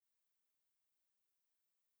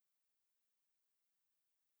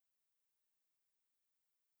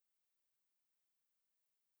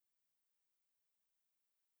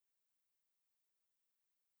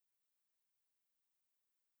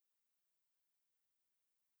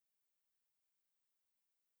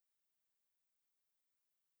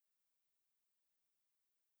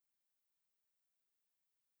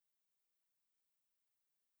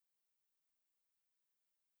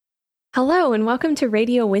Hello and welcome to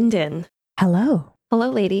Radio Winden. Hello. Hello,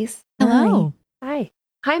 ladies. Hello. Hi.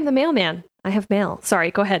 Hi, I'm the mailman. I have mail.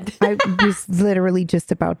 Sorry, go ahead. I was literally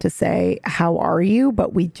just about to say, how are you?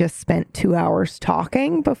 But we just spent 2 hours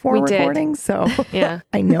talking before recording. So Yeah.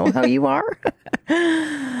 I know how you are.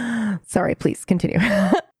 Sorry, please continue.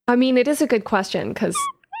 I mean, it is a good question because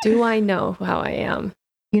do I know how I am?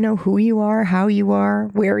 You know who you are, how you are,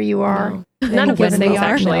 where you are. No. None of those things,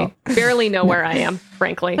 actually. No. Barely know where I am,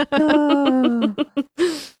 frankly. Oh.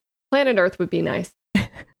 Planet Earth would be nice.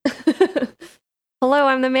 Hello,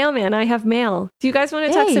 I'm the mailman. I have mail. Do you guys want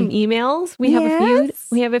to talk some emails? We have a few.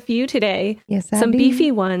 We have a few today. Yes, some beefy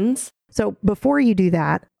ones. So before you do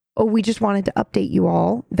that, we just wanted to update you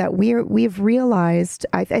all that we've realized.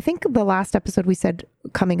 I think the last episode we said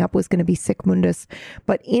coming up was going to be Sic Mundus,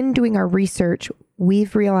 but in doing our research,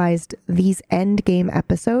 we've realized these end game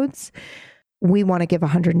episodes, we want to give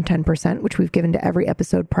 110%, which we've given to every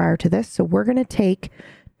episode prior to this. So we're going to take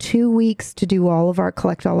 2 weeks to do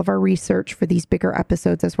collect all of our research for these bigger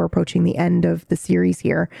episodes as we're approaching the end of the series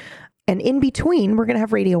here. And in between, we're going to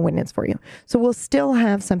have Radio Windens for you. So we'll still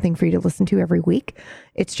have something for you to listen to every week.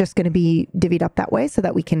 It's just going to be divvied up that way so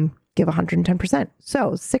that we can give 110%.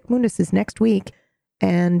 So Sic Mundus is next week,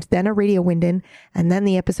 and then a Radio Winden, and then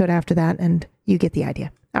the episode after that, and you get the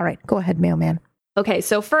idea. All right, go ahead, mailman. Okay,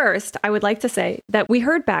 so first, I would like to say that we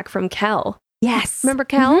heard back from Kel. Yes. Remember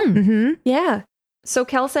Kel? Mm-hmm. Yeah. So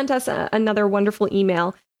Kel sent us another wonderful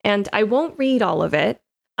email, and I won't read all of it,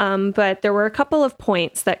 but there were a couple of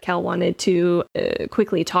points that Kel wanted to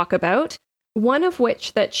quickly talk about. One of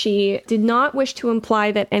which that she did not wish to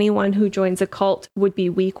imply that anyone who joins a cult would be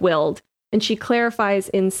weak-willed. And she clarifies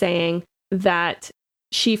in saying that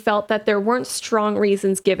she felt that there weren't strong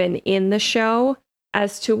reasons given in the show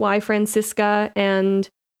as to why Franziska and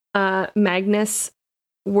Magnus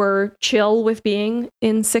were chill with being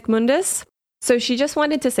in Sic Mundus. So she just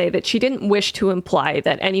wanted to say that she didn't wish to imply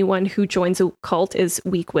that anyone who joins a cult is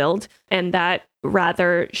weak-willed, and that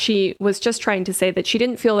rather she was just trying to say that she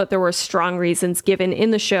didn't feel that there were strong reasons given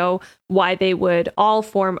in the show why they would all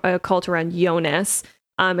form a cult around Jonas,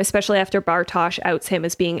 especially after Bartosz outs him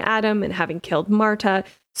as being Adam and having killed Marta.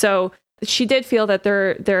 So she did feel that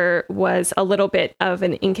there was a little bit of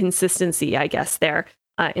an inconsistency, I guess, there.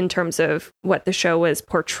 In terms of what the show was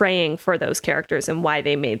portraying for those characters and why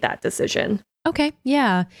they made that decision. Okay,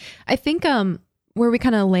 yeah. I think where we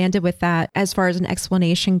kind of landed with that as far as an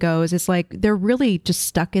explanation goes is like they're really just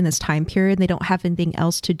stuck in this time period. They don't have anything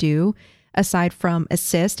else to do aside from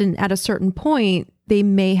assist. And at a certain point, they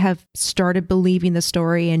may have started believing the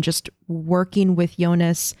story and just working with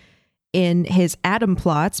Jonas in his Adam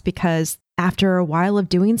plots, because after a while of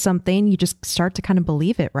doing something, you just start to kind of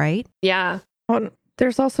believe it, right? Yeah.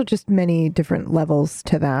 There's also just many different levels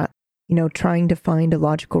to that. You know, trying to find a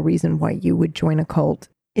logical reason why you would join a cult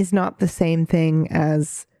is not the same thing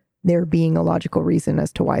as there being a logical reason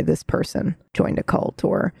as to why this person joined a cult,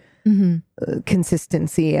 or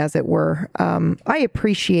consistency, as it were. I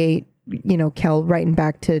appreciate, Kel writing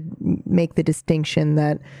back to make the distinction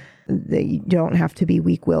that you don't have to be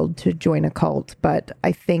weak-willed to join a cult. But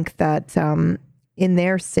I think that in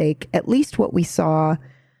their sake, at least what we saw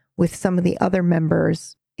with some of the other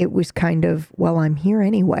members, it was kind of, well, I'm here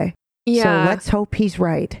anyway. Yeah. So let's hope he's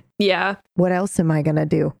right. Yeah. What else am I going to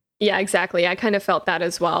do? Yeah, exactly. I kind of felt that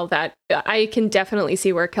as well, that I can definitely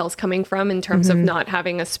see where Kel's coming from in terms of not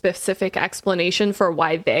having a specific explanation for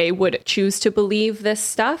why they would choose to believe this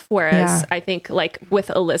stuff. Whereas I think like with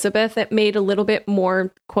Elizabeth, it made a little bit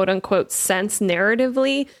more quote unquote sense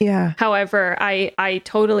narratively. Yeah. However, I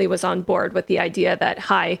totally was on board with the idea that,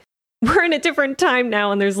 we're in a different time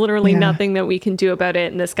now and there's literally nothing that we can do about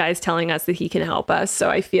it. And this guy's telling us that he can help us. So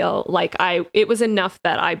I feel like it was enough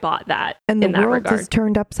that I bought that. And the in that world regard. is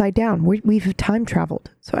turned upside down. We've time traveled.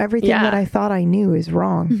 So everything that I thought I knew is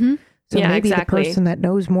wrong. Mm-hmm. So maybe the person that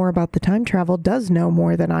knows more about the time travel does know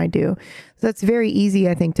more than I do. So that's very easy,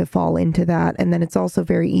 I think, to fall into that. And then it's also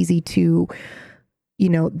very easy to,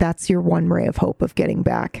 that's your one ray of hope of getting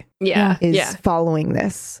back. Is following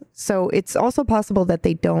this. So it's also possible that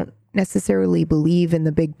they don't necessarily believe in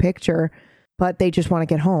the big picture, but they just want to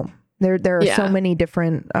get home. There are so many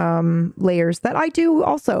different layers that I do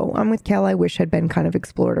also. I'm with Kel. I wish had been kind of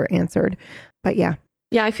explored or answered, but yeah.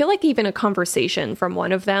 Yeah, I feel like even a conversation from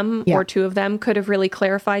one of them or two of them could have really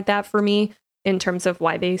clarified that for me in terms of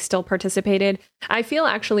why they still participated. I feel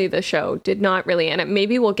actually the show did not really, and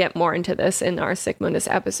maybe we'll get more into this in our Sic Mundus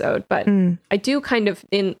episode, but I do kind of,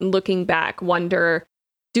 in looking back, wonder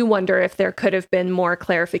do wonder if there could have been more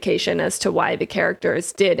clarification as to why the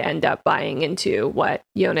characters did end up buying into what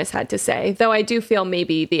Jonas had to say. Though I do feel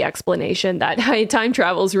maybe the explanation that time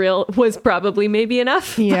travel's real was probably maybe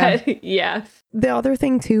enough. Yeah. But yeah. The other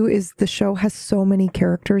thing too is the show has so many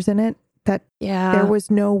characters in it that there was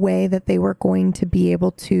no way that they were going to be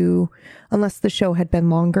able to, unless the show had been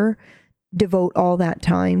longer, devote all that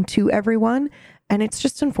time to everyone. And it's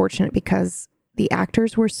just unfortunate because the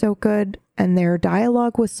actors were so good and their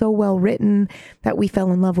dialogue was so well written that we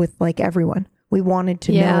fell in love with like everyone. We wanted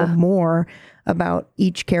to know more about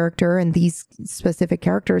each character and these specific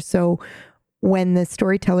characters. So when the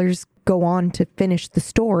storytellers go on to finish the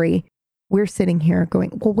story, we're sitting here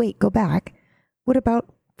going, well, wait, go back. What about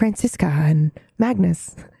Franziska and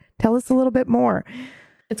Magnus? Tell us a little bit more.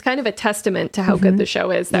 It's kind of a testament to how good the show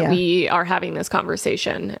is that we are having this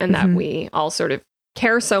conversation and that we all sort of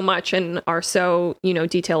care so much and are so,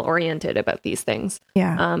 detail oriented about these things.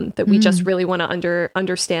 That we just really want to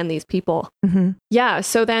understand these people. Yeah.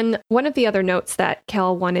 So then one of the other notes that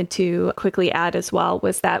Kel wanted to quickly add as well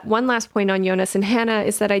was that one last point on Jonas and Hannah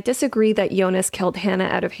is that I disagree that Jonas killed Hannah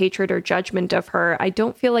out of hatred or judgment of her. I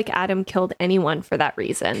don't feel like Adam killed anyone for that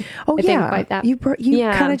reason. Oh, you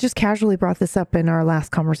kind of just casually brought this up in our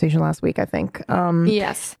last conversation last week, I think.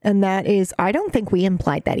 Yes. And that is, I don't think we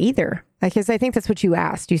implied that either. Because I think that's what you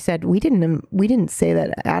asked. You said we didn't say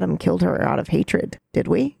that Adam killed her out of hatred, did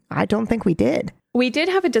we? I don't think we did. We did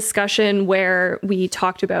have a discussion where we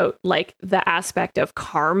talked about like the aspect of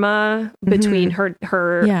karma between her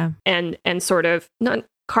and sort of not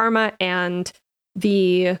karma and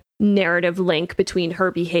the narrative link between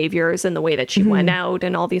her behaviors and the way that she went out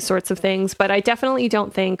and all these sorts of things. But I definitely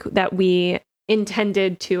don't think that we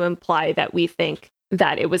intended to imply that we think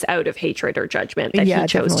that it was out of hatred or judgment that he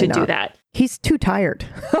chose to do that. He's too tired.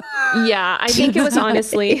 I think it was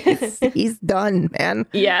honestly... he's done, man.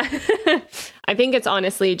 Yeah. I think it's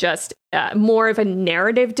honestly just more of a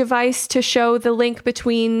narrative device to show the link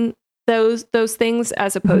between those things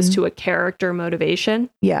as opposed to a character motivation.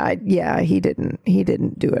 Yeah, he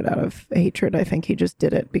didn't do it out of hatred. I think he just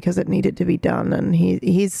did it because it needed to be done, and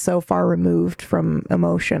he's so far removed from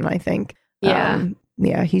emotion, I think.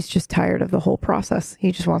 He's just tired of the whole process.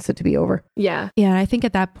 He just wants it to be over. Yeah, I think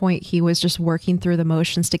at that point he was just working through the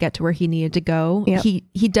motions to get to where he needed to go. Yep.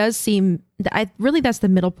 He does seem, really that's the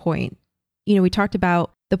middle point. We talked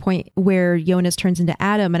about the point where Jonas turns into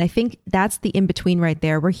Adam, and I think that's the in-between right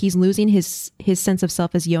there, where he's losing his sense of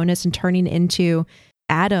self as Jonas and turning into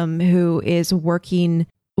Adam, who is working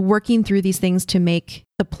through these things to make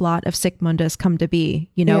the plot of Sic Mundus come to be.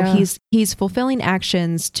 He's fulfilling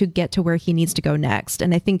actions to get to where he needs to go next.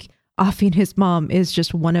 And I think offing his mom is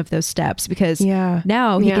just one of those steps, because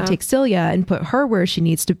now he can take Celia and put her where she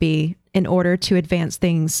needs to be in order to advance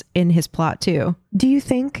things in his plot too. Do you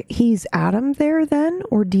think he's Adam there then?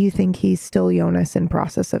 Or do you think he's still Jonas in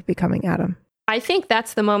process of becoming Adam? I think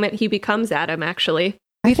that's the moment he becomes Adam, actually.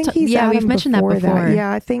 I think he's Adam. We've mentioned that before.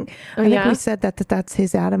 Yeah, I think we said that's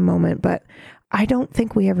his Adam moment, but I don't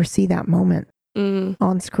think we ever see that moment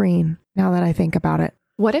on screen, now that I think about it.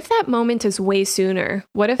 What if that moment is way sooner?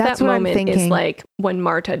 What if that moment is like when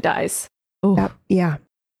Marta dies? Yeah.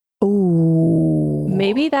 Oh.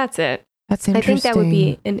 Maybe that's it. That's interesting. I think that would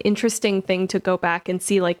be an interesting thing to go back and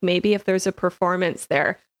see, like maybe if there's a performance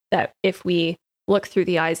there that if we look through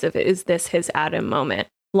the eyes of it, is this his Adam moment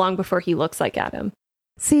long before he looks like Adam?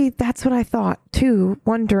 See, that's what I thought too,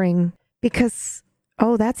 wondering, because,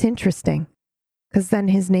 that's interesting. Because then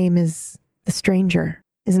his name is the Stranger,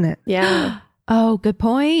 isn't it? Yeah. Oh, good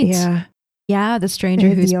point. Yeah. Yeah, the Stranger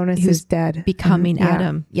who's dead. Becoming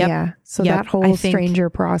Adam. Yep. Yeah. So that whole Stranger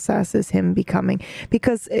process is him becoming,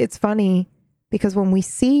 because it's funny, because when we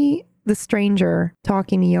see the Stranger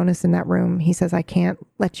talking to Jonas in that room, he says, I can't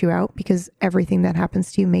let you out because everything that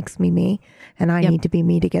happens to you makes me, and I need to be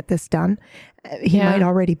me to get this done. He might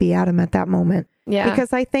already be Adam at that moment. Yeah.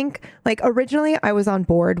 Because I think, like, originally I was on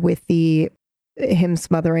board with him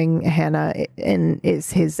smothering Hannah and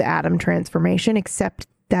is his Adam transformation, except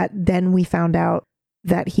that then we found out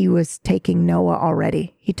that he was taking Noah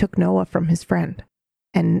already. He took Noah from his friend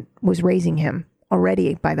and was raising him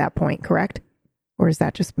already by that point, correct? Or is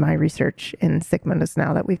that just my research in Sic Mundus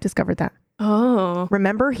now that we've discovered that? Oh.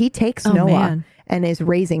 Remember, he takes Noah and is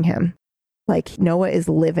raising him. Like, Noah is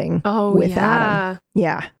living with Adam.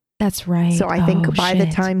 Yeah. That's right. So I think by the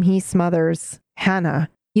time he smothers Hannah,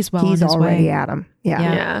 he's already Adam.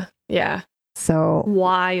 Yeah. Yeah. So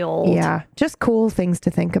wild. Yeah. Just cool things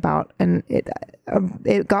to think about. And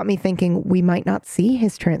it got me thinking, we might not see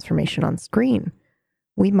his transformation on screen.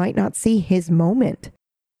 We might not see his moment.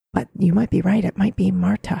 But you might be right. It might be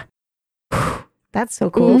Marta. That's so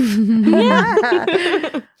cool.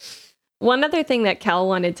 One other thing that Kel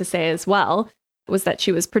wanted to say as well was that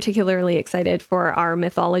she was particularly excited for our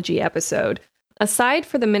mythology episode. Aside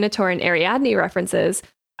for the Minotaur and Ariadne references,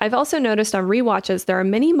 I've also noticed on rewatches there are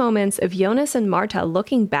many moments of Jonas and Marta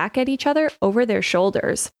looking back at each other over their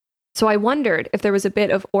shoulders. So I wondered if there was a bit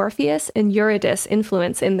of Orpheus and Eurydice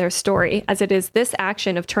influence in their story, as it is this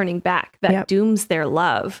action of turning back that dooms their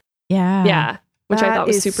love. Yeah. Which I thought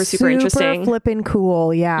was super interesting. Flippin'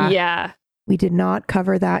 cool. Yeah. Yeah. We did not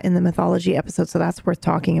cover that in the mythology episode, so that's worth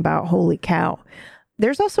talking about. Holy cow.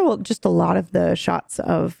 There's also just a lot of the shots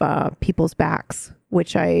of people's backs,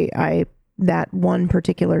 which that one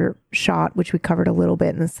particular shot, which we covered a little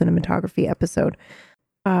bit in the cinematography episode.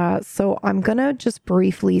 So I'm going to just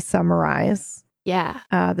briefly summarize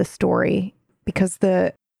the story, because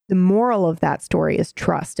the moral of that story is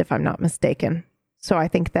trust, if I'm not mistaken. So I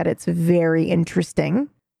think that it's very interesting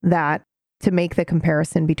that to make the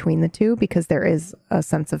comparison between the two, because there is a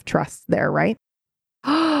sense of trust there, right?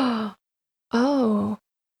 Oh,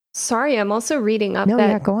 sorry. I'm also reading up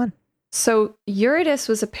go on. So Eurydice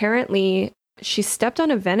was apparently, she stepped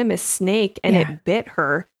on a venomous snake and it bit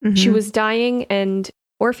her. Mm-hmm. She was dying and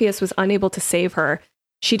Orpheus was unable to save her.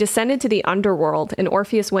 She descended to the underworld and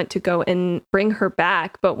Orpheus went to go and bring her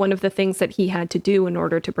back. But one of the things that he had to do in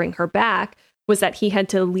order to bring her back was that he had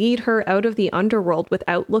to lead her out of the underworld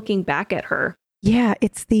without looking back at her. Yeah,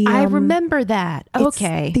 it's the... I remember that.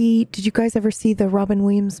 Okay. Did you guys ever see the Robin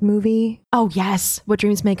Williams movie? Oh, yes. What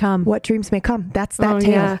Dreams May Come. What Dreams May Come. That's that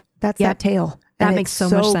tale. Yeah. That's that tale. That makes so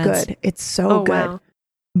much sense. Good. It's so good. Wow.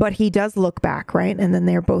 But he does look back, right? And then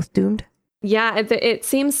they're both doomed. Yeah, it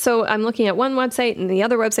seems so. I'm looking at one website and the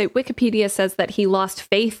other website, Wikipedia, says that he lost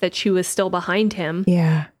faith that she was still behind him.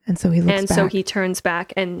 Yeah, and so he looks back. And so he turns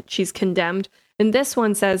back and she's condemned. And this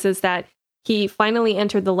one says is that he finally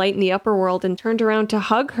entered the light in the upper world and turned around to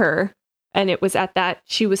hug her. And it was at that,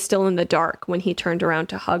 she was still in the dark when he turned around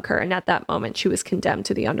to hug her. And at that moment, she was condemned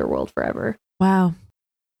to the underworld forever. Wow.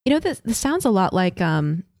 You know, this sounds a lot like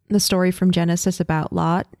the story from Genesis about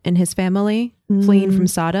Lot and his family fleeing from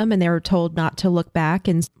Sodom, and they were told not to look back,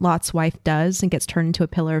 and Lot's wife does and gets turned into a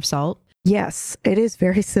pillar of salt. Yes, it is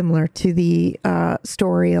very similar to the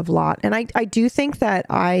story of Lot. And I do think that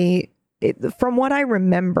from what I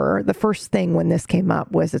remember, the first thing when this came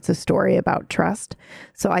up was it's a story about trust.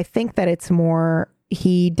 So I think that it's more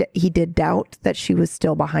he did doubt that she was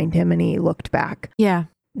still behind him and he looked back. Yeah.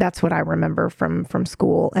 That's what I remember from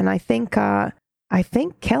school. And I think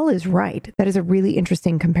Kel is right. That is a really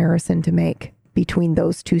interesting comparison to make between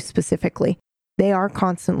those two specifically. They are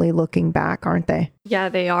constantly looking back, aren't they? Yeah,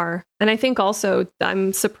 they are. And I think also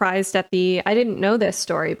I'm surprised at I didn't know this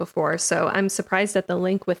story before, so I'm surprised at the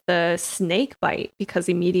link with the snake bite, because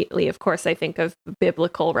immediately, of course, I think of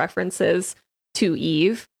biblical references to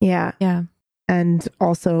Eve. Yeah. Yeah. And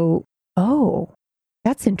also,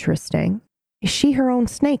 that's interesting. Is she her own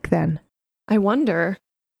snake then? I wonder.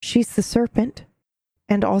 She's the serpent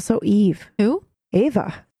and also Eve. Who?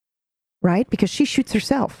 Eva. Right? Because she shoots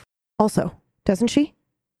herself also, doesn't she?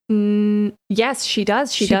 Yes, she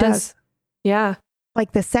does. She does. Yeah.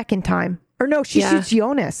 Like the second time. Or no, she shoots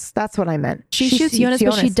Jonas. That's what I meant. She shoots Jonas,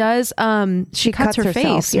 but she does, she cuts her herself,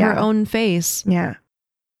 face, her own face. Yeah.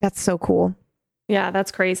 That's so cool. Yeah,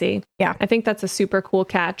 that's crazy. Yeah. I think that's a super cool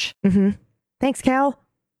catch. Mm-hmm. Thanks, Cal.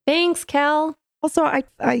 Thanks, Cal. Also,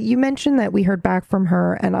 you mentioned that we heard back from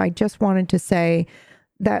her, and I just wanted to say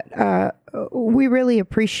that we really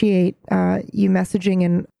appreciate you messaging,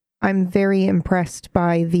 and I'm very impressed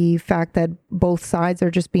by the fact that both sides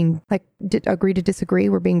are just being agree to disagree.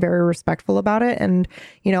 We're being very respectful about it. And,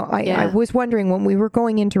 I was wondering when we were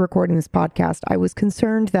going into recording this podcast, I was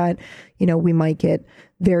concerned that, we might get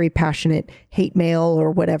very passionate hate mail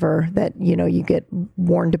or whatever that, you get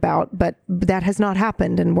warned about, but that has not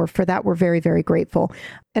happened. And we're very, very grateful.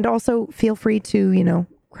 And also feel free to,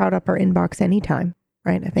 crowd up our inbox anytime.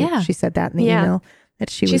 Right. I think she said that in the email. That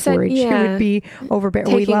she was worried she would be overbearing.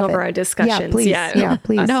 Taking over our discussions. Yeah, please. Yeah,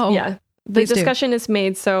 please. No. Yeah. The discussion is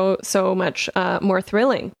made so much more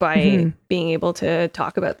thrilling by being able to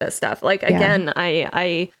talk about this stuff. Like, again,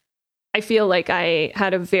 I feel like I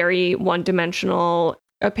had a very one-dimensional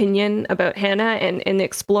opinion about Hannah, and in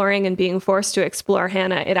exploring and being forced to explore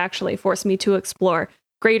Hannah, it actually forced me to explore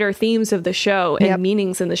greater themes of the show and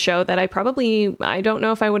meanings in the show that I don't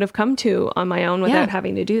know if I would have come to on my own without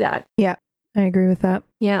having to do that. Yeah. I agree with that.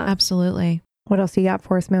 Yeah, absolutely. What else you got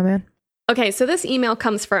for us, mailman? Okay, so this email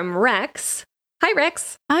comes from Rex. Hi,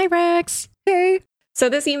 Rex. Hi, Rex. Hey. So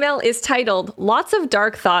this email is titled, Lots of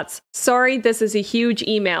Dark Thoughts. Sorry, this is a huge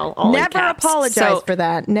email. All Never apologize for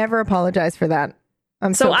that. Never apologize for that.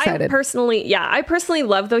 I'm so excited. I personally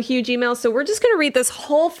love the huge emails. So we're just going to read this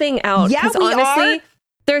whole thing out. Yeah, because honestly,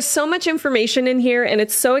 there's so much information in here and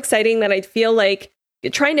it's so exciting that I feel like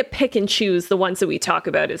trying to pick and choose the ones that we talk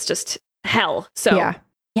about is just hell. So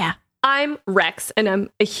Yeah. I'm Rex and I'm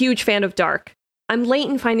a huge fan of Dark. I'm late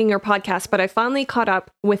in finding your podcast, but I finally caught up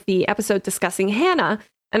with the episode discussing Hannah,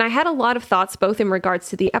 and I had a lot of thoughts both in regards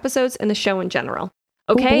to the episodes and the show in general.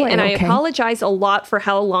 Okay, I apologize a lot for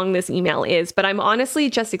how long this email is, but I'm honestly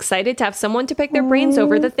just excited to have someone to pick their brains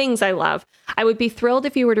over the things I love. I would be thrilled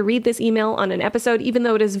if you were to read this email on an episode, even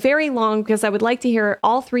though it is very long, because I would like to hear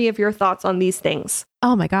all three of your thoughts on these things.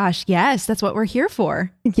 Oh my gosh. Yes. That's what we're here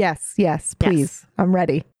for. Yes, please. Yes. I'm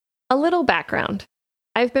ready. A little background.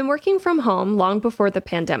 I've been working from home long before the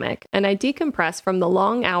pandemic, and I decompress from the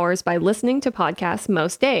long hours by listening to podcasts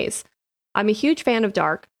most days. I'm a huge fan of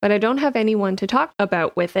Dark, but I don't have anyone to talk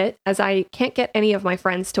about with it, as I can't get any of my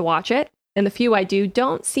friends to watch it, and the few I do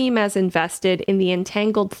don't seem as invested in the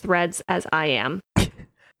entangled threads as I am.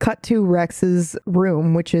 Cut to Rex's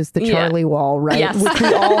room, which is the Charlie wall, right? Yes. Which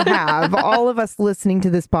we all have. All of us listening to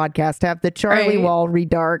this podcast have the Charlie wall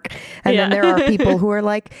redark. And then there are people who are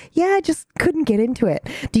like, I just couldn't get into it.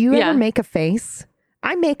 Do you ever make a face?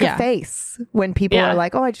 I make a face when people are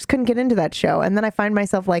like, I just couldn't get into that show. And then I find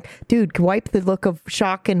myself like, dude, wipe the look of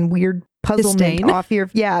shock and weird puzzlement off your...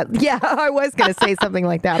 Yeah, I was going to say something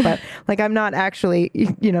like that. But like, I'm not actually,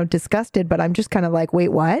 disgusted, but I'm just kind of like, wait,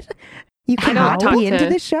 what? You cannot be into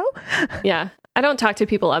this show? Yeah. I don't talk to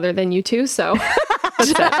people other than you two, so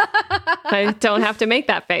I don't have to make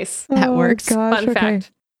that face. That works. Gosh, Fun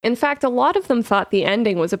fact. In fact, a lot of them thought the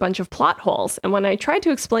ending was a bunch of plot holes, and when I tried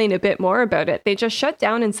to explain a bit more about it, they just shut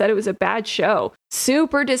down and said it was a bad show.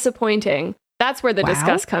 Super disappointing. That's where the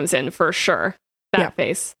disgust comes in, for sure. That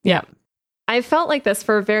face. Yeah. I felt like this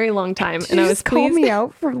for a very long time, and I was call me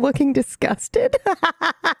out for looking disgusted?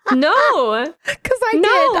 No, because I did.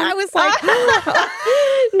 I was like,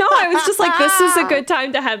 no, I was just like, this is a good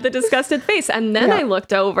time to have the disgusted face, and then I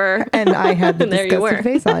looked over, and I had the disgusted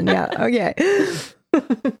face on. Yeah, okay.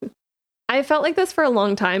 I felt like this for a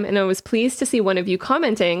long time, and I was pleased to see one of you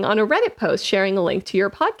commenting on a Reddit post sharing a link to your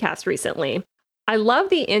podcast recently. I love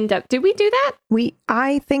the in-depth. Did we do that?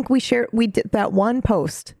 I think we did that one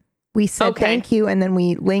post. We said thank you, and then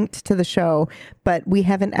we linked to the show, but we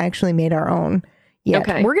haven't actually made our own yet.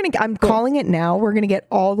 Okay. I'm calling it now. We're going to get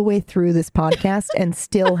all the way through this podcast and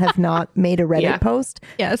still have not made a Reddit post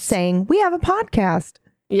saying we have a podcast.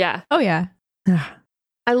 Yeah. Oh, yeah.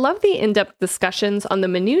 I love the in-depth discussions on the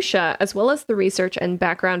minutiae, as well as the research and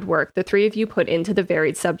background work the three of you put into the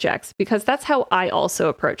varied subjects, because that's how I also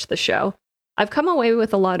approach the show. I've come away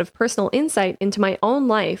with a lot of personal insight into my own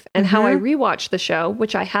life and how I rewatched the show,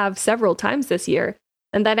 which I have several times this year,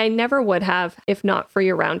 and that I never would have if not for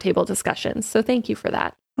your roundtable discussions. So thank you for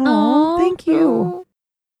that. Oh, thank you.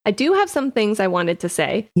 I do have some things I wanted to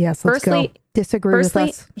say. Yes, let's go. Disagree with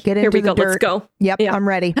us. Get into the dirt. Let's go. Yep, I'm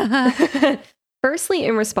ready. Firstly,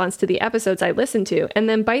 in response to the episodes I listened to, and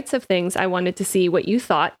then bites of things I wanted to see what you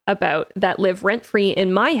thought about that live rent-free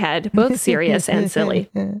in my head, both serious and silly.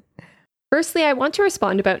 Firstly, I want to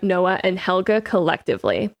respond about Noah and Helga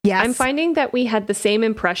collectively. Yes. I'm finding that we had the same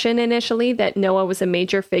impression initially that Noah was a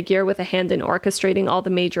major figure with a hand in orchestrating all the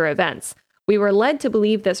major events. We were led to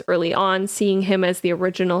believe this early on, seeing him as the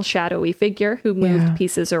original shadowy figure who moved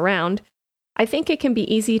pieces around. I think it can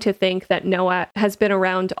be easy to think that Noah has been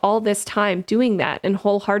around all this time doing that and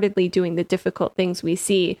wholeheartedly doing the difficult things we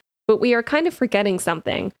see, but we are kind of forgetting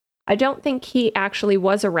something. I don't think he actually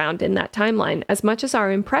was around in that timeline as much as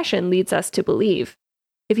our impression leads us to believe.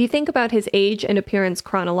 If you think about his age and appearance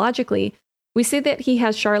chronologically, we see that he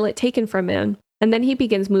has Charlotte taken from him, and then he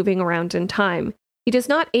begins moving around in time. He does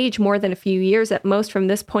not age more than a few years at most from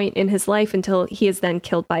this point in his life until he is then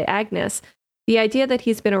killed by Agnes. The idea that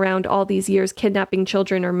he's been around all these years kidnapping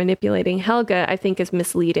children or manipulating Helga, I think, is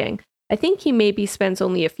misleading. I think he maybe spends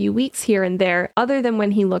only a few weeks here and there, other than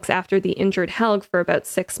when he looks after the injured Helg for about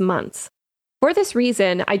 6 months. For this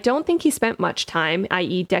reason, I don't think he spent much time,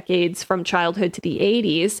 i.e. decades from childhood to the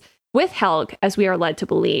 80s, with Helg, as we are led to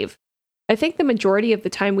believe. I think the majority of the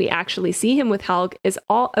time we actually see him with Helg is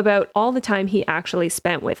all the time he actually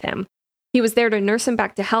spent with him. He was there to nurse him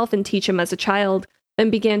back to health and teach him as a child, then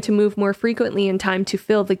began to move more frequently in time to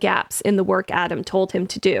fill the gaps in the work Adam told him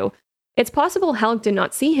to do. It's possible Helg did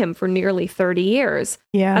not see him for nearly 30 years.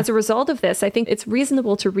 Yeah. As a result of this, I think it's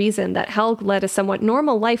reasonable to reason that Helg led a somewhat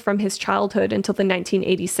normal life from his childhood until the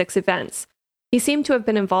 1986 events. He seemed to have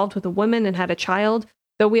been involved with a woman and had a child,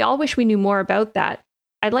 though we all wish we knew more about that.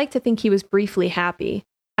 I'd like to think he was briefly happy.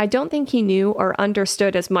 I don't think he knew or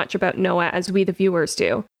understood as much about Noah as we the viewers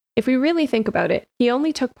do. If we really think about it, he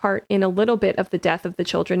only took part in a little bit of the death of the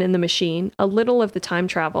children in the machine, a little of the time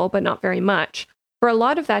travel, but not very much. For a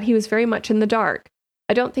lot of that, he was very much in the dark.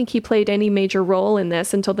 I don't think he played any major role in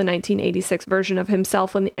this until the 1986 version of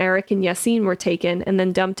himself when Eric and Yassine were taken and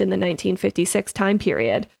then dumped in the 1956 time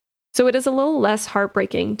period. So it is a little less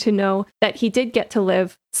heartbreaking to know that he did get to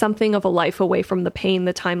live something of a life away from the pain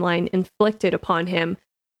the timeline inflicted upon him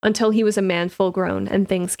until he was a man full grown and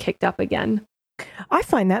things kicked up again. I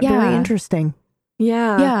find that very interesting.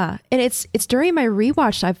 Yeah. Yeah. And it's during my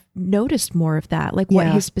rewatch I've noticed more of that, like what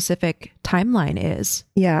his specific timeline is.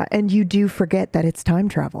 Yeah. And you do forget that it's time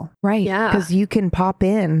travel. Right. Yeah. Because you can pop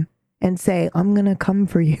in and say, I'm going to come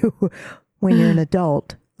for you when you're an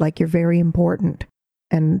adult. Like you're very important.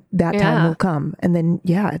 And that time will come. And then,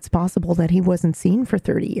 it's possible that he wasn't seen for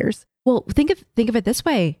 30 years. Well, think of it this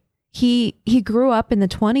way. He grew up in the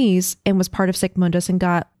 20s and was part of Sic Mundus and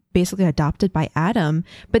got basically adopted by Adam.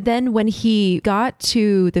 But then when he got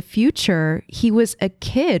to the future, he was a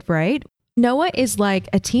kid, right? Noah is like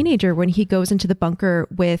a teenager when he goes into the bunker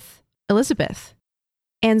with Elizabeth.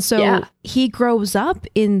 And so he grows up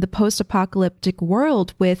in the post-apocalyptic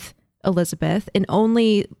world with Elizabeth, and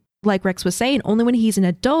only, like Rex was saying, only when he's an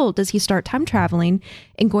adult does he start time traveling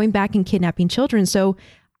and going back and kidnapping children. So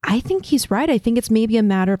I think he's right. I think it's maybe a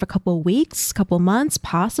matter of a couple of weeks, couple months,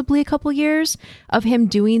 possibly a couple years of him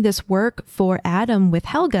doing this work for Adam with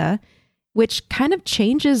Helga, which kind of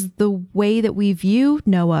changes the way that we view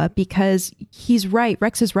Noah, because he's right.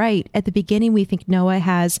 Rex is right. At the beginning, we think Noah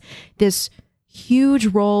has this huge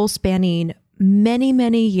role spanning many,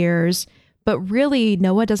 many years, but really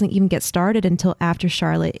Noah doesn't even get started until after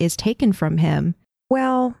Charlotte is taken from him.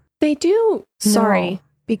 Well, they do. Sorry. No,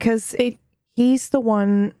 because he's the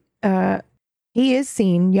one, he is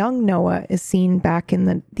seen, young Noah is seen back in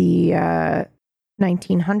the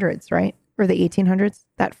 1900s, right? Or the 1800s,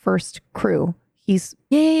 that first crew. He's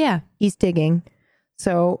digging.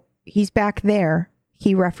 So he's back there.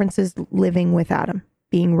 He references living with Adam,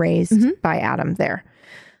 being raised by Adam there.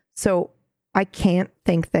 So I can't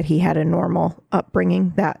think that he had a normal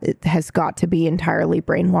upbringing. That it has got to be entirely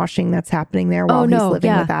brainwashing that's happening there while he's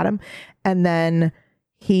living with Adam. And then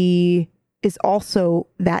he is also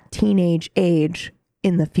that teenage age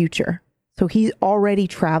in the future. So he's already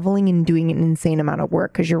traveling and doing an insane amount of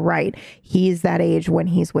work, because you're right. He is that age when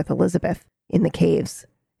he's with Elizabeth in the caves,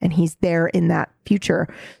 and he's there in that future.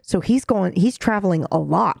 So he's traveling a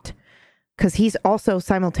lot, because he's also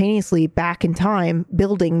simultaneously back in time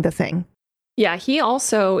building the thing. Yeah,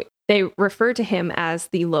 they refer to him as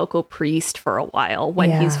the local priest for a while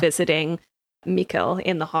when he's visiting Mikkel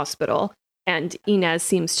in the hospital. And Inez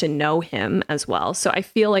seems to know him as well. So I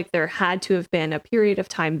feel like there had to have been a period of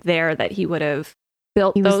time there that he would have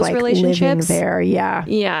built those relationships. Living there,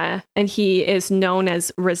 Yeah. And he is known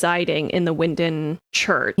as residing in the Winden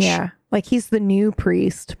Church. Yeah. Like he's the new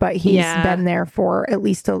priest, but he's been there for at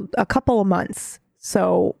least a couple of months.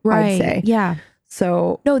 So I'd say. Yeah.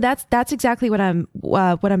 So no, that's exactly what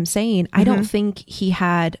I'm saying. I don't think he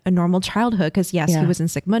had a normal childhood, because he was in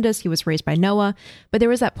Sic Mundus, he was raised by Noah, but there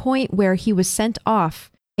was that point where he was sent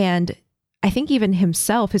off, and I think even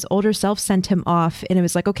himself, his older self, sent him off, and it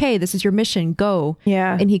was like, okay, this is your mission, go.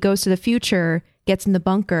 Yeah. And he goes to the future, gets in the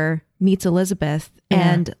bunker, meets Elizabeth,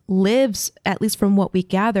 and lives, at least from what we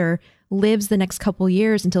gather, lives the next couple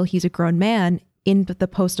years until he's a grown man in the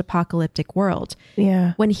post-apocalyptic world.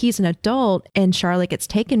 Yeah. When he's an adult and Charlotte gets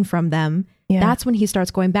taken from them, that's when he starts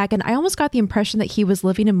going back. And I almost got the impression that he was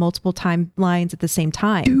living in multiple timelines at the same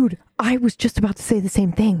time. Dude, I was just about to say the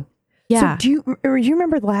same thing. Yeah. So do you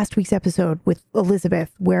remember last week's episode with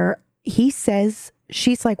Elizabeth where he says,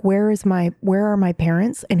 she's like, where are my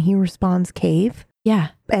parents? And he responds, cave. Yeah.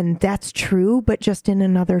 And that's true, but just in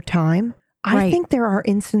another time. I think there are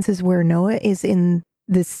instances where Noah is in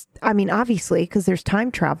this, I mean, obviously, because there's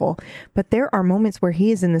time travel, but there are moments where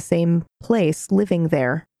he is in the same place living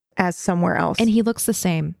there as somewhere else. And he looks the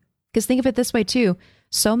same. Because think of it this way too.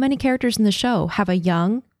 So many characters in the show have a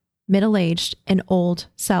young, middle-aged, and old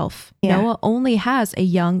self. Yeah. Noah only has a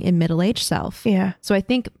young and middle-aged self. Yeah. So I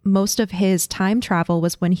think most of his time travel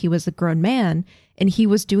was when he was a grown man, and he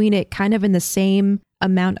was doing it kind of in the same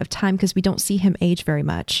amount of time, because we don't see him age very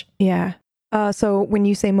much. Yeah. So when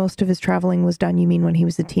you say most of his traveling was done, you mean when he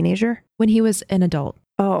was a teenager? When he was an adult.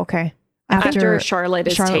 Oh, okay. After Charlotte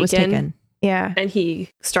was taken. Yeah. And he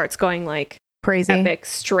starts going like crazy. Epic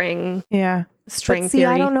string. Yeah. String but see,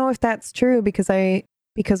 theory. I don't know if that's true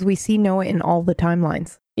because we see Noah in all the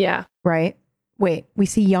timelines. Yeah. Right? Wait, we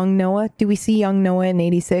see young Noah? Do we see young Noah in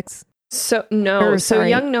 86? So no. So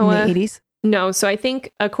young Noah in the 80s? No. So I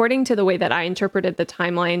think according to the way that I interpreted the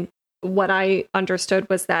timeline, what I understood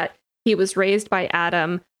was that he was raised by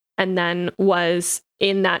Adam and then was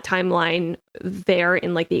in that timeline there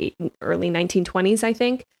in like the early 1920s, I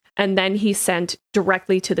think. And then he's sent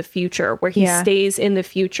directly to the future where he stays in the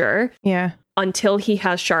future until he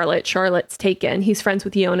has Charlotte. Charlotte's taken. He's friends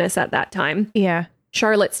with Jonas at that time. Yeah.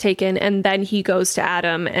 Charlotte's taken, and then he goes to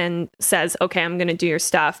Adam and says, okay, I'm going to do your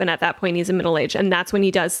stuff. And at that point, he's in middle age. And that's when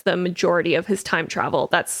he does the majority of his time travel.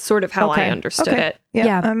 That's sort of how I understood it.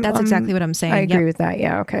 Yeah, that's exactly what I'm saying. I agree with that.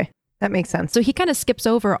 Yeah, okay. That makes sense. So he kind of skips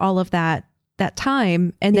over all of that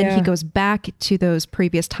time, and then he goes back to those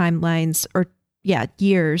previous timelines or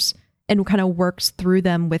years, and kind of works through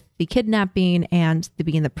them with the kidnapping and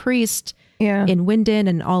being the priest in Winden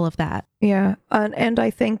and all of that. Yeah. And I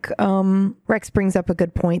think Rex brings up a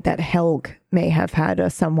good point that Helg may have had a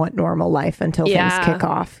somewhat normal life until things kick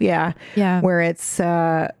off. Yeah. Yeah. Where it's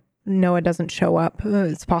Noah doesn't show up.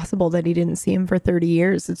 It's possible that he didn't see him for 30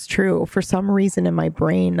 years. It's true. For some reason in my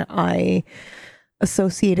brain, I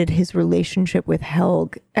associated his relationship with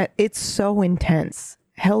Helg. It's so intense.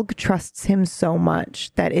 Helg trusts him so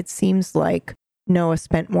much that it seems like Noah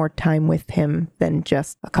spent more time with him than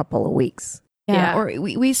just a couple of weeks. Yeah. Or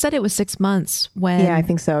we said it was 6 months when I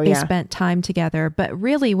think so. They spent time together. But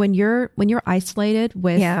really, when you're isolated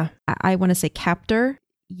with, I want to say captor,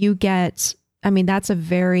 you get, I mean, that's a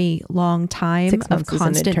very long time of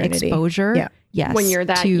constant exposure. Yeah. Yes. When you're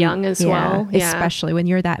that young as well. Yeah. Especially when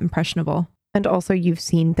you're that impressionable. And also you've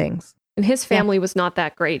seen things. And his family was not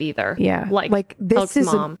that great either. Yeah. Like this is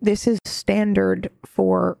mom. This is standard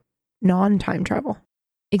for non-time travel.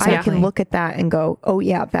 Exactly. I can look at that and go, oh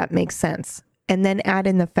yeah, that makes sense. And then add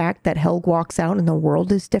in the fact that Helg walks out and the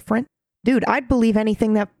world is different. Dude, I'd believe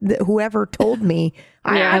anything that whoever told me.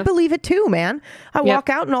 I believe it too, man. I walk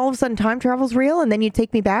out and all of a sudden time travel's real, and then you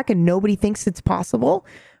take me back and nobody thinks it's possible.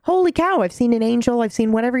 Holy cow, I've seen an angel. I've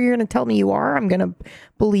seen whatever you're going to tell me you are. I'm going to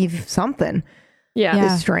believe something.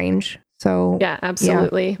 Yeah. It's strange. So yeah,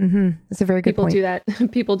 absolutely. Yeah. Mm-hmm. That's a very good point. Do that.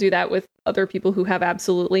 People do that with other people who have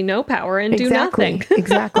absolutely no power and do nothing.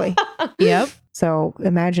 Exactly. Yep. So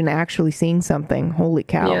imagine actually seeing something. Holy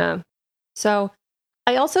cow. Yeah. So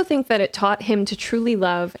I also think that it taught him to truly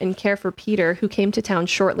love and care for Peter, who came to town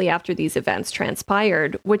shortly after these events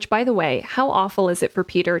transpired, which, by the way, how awful is it for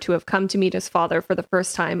Peter to have come to meet his father for the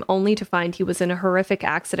first time, only to find he was in a horrific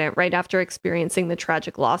accident right after experiencing the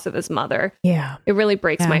tragic loss of his mother? Yeah. It really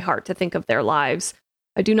breaks my heart to think of their lives.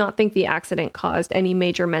 I do not think the accident caused any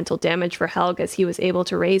major mental damage for Helg, as he was able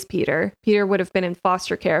to raise Peter. Peter would have been in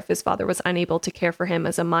foster care if his father was unable to care for him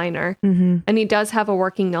as a minor. Mm-hmm. And he does have a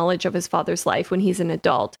working knowledge of his father's life when he's an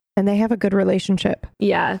adult. And they have a good relationship.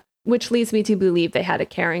 Yeah, which leads me to believe they had a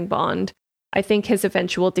caring bond. I think his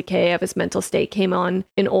eventual decay of his mental state came on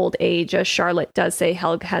in old age, as Charlotte does say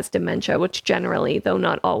Helg has dementia, which generally, though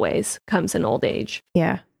not always, comes in old age.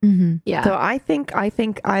 Yeah. Mm-hmm. Yeah. So I think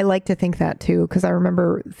I like to think that too, because I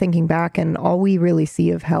remember thinking back and all we really see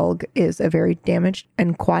of Helg is a very damaged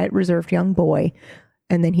and quiet, reserved young boy.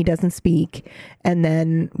 And then he doesn't speak. And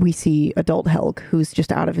then we see adult Helg, who's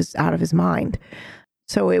just out of his mind.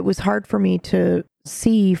 So it was hard for me to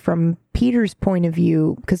see from Peter's point of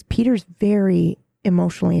view, because Peter's very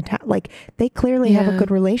emotionally attached. Like they clearly have a good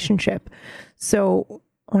relationship. So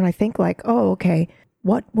when I think like, oh, okay,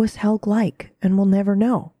 what was Helg like? And we'll never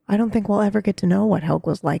know. I don't think we'll ever get to know what Helg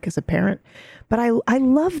was like as a parent. But I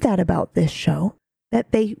love that about this show,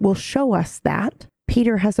 that they will show us that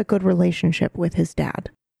Peter has a good relationship with his dad.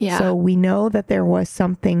 Yeah. So we know that there was a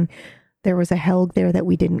Helg there that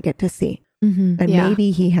we didn't get to see. Mm-hmm. And maybe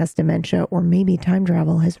he has dementia, or maybe time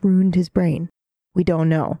travel has ruined his brain. We don't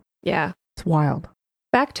know. Yeah. It's wild.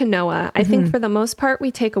 Back to Noah, I think for the most part,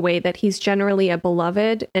 we take away that he's generally a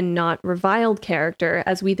beloved and not reviled character,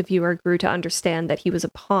 as we, the viewer, grew to understand that he was a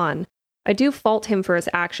pawn. I do fault him for his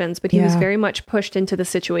actions, but he was very much pushed into the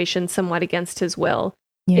situation somewhat against his will.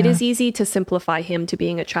 Yeah. It is easy to simplify him to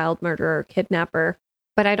being a child murderer, kidnapper,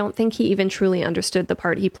 but I don't think he even truly understood the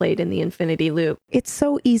part he played in the Infinity Loop. It's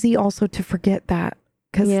so easy also to forget that.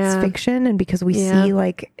 Because it's fiction and because we see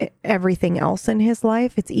like everything else in his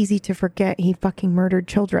life, it's easy to forget he fucking murdered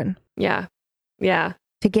children. Yeah. Yeah.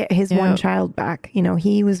 To get his one child back. You know,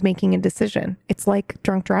 he was making a decision. It's like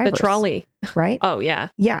drunk drivers. The trolley. Right? Oh, yeah.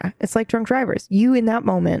 Yeah. It's like drunk drivers. You in that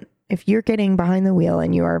moment, if you're getting behind the wheel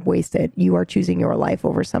and you are wasted, you are choosing your life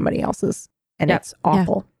over somebody else's. And it's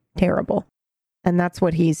awful, terrible. And that's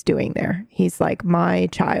what he's doing there. He's like, my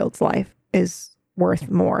child's life is worth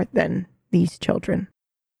more than these children.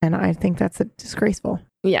 And I think that's disgraceful.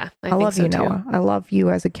 Yeah, I love you, Noah. I love you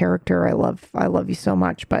as a character. I love you so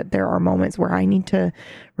much. But there are moments where I need to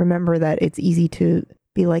remember that it's easy to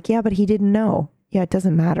be like, yeah, but he didn't know. Yeah, it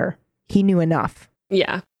doesn't matter. he knew enough.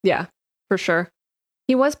 Yeah, for sure.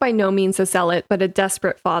 He was by no means a zealot, but a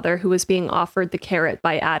desperate father who was being offered the carrot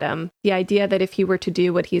by Adam. The idea that if he were to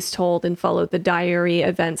do what he's told and follow the diary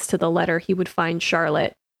events to the letter, he would find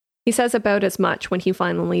Charlotte. He says about as much when he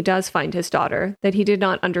finally does find his daughter, that he did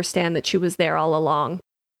not understand that she was there all along.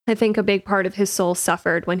 I think a big part of his soul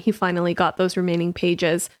suffered when he finally got those remaining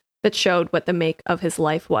pages that showed what the make of his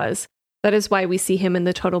life was. That is why we see him in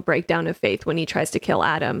the total breakdown of faith when he tries to kill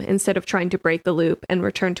Adam, instead of trying to break the loop and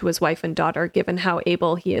return to his wife and daughter, given how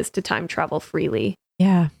able he is to time travel freely.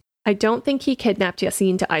 Yeah. I don't think he kidnapped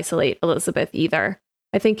Yassine to isolate Elizabeth either.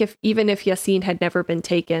 I think even if Yassine had never been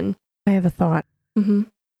taken... I have a thought. Mm-hmm.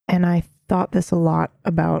 And I thought this a lot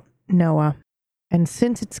about Noah. And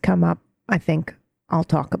since it's come up, I think I'll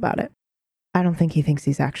talk about it. I don't think he thinks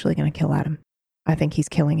he's actually going to kill Adam. I think he's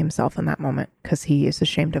killing himself in that moment because he is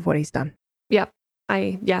ashamed of what he's done. Yep.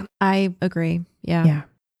 I agree. Yeah. Yeah.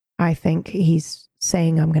 I think he's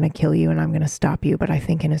saying, I'm going to kill you and I'm going to stop you. But I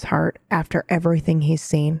think in his heart, after everything he's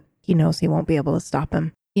seen, he knows he won't be able to stop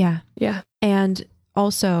him. Yeah. Yeah. And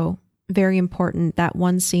also, very important, that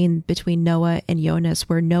one scene between Noah and Jonas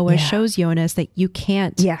where Noah shows Jonas that you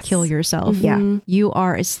can't kill yourself. Mm-hmm. Yeah. You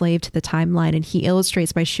are a slave to the timeline. And he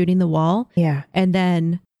illustrates by shooting the wall. Yeah. And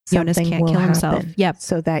then Jonas can't kill himself. Yep.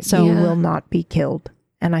 So that you will not be killed.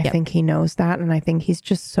 And I think he knows that. And I think he's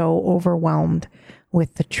just so overwhelmed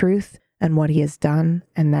with the truth and what he has done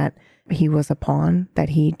and that he was a pawn, that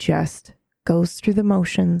he just goes through the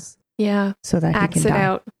motions. Yeah. So that acts he can it die.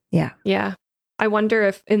 out. Yeah. Yeah. I wonder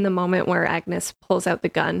if in the moment where Agnes pulls out the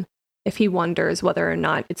gun, if he wonders whether or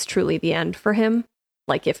not it's truly the end for him,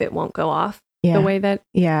 like if it won't go off the way that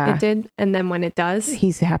it did. And then when it does,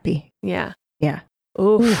 he's happy. Yeah. Yeah.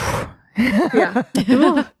 Oof. Yeah.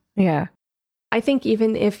 Yeah. I think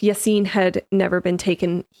even if Yassine had never been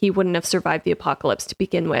taken, he wouldn't have survived the apocalypse to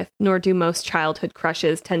begin with, nor do most childhood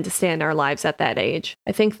crushes tend to stay in our lives at that age.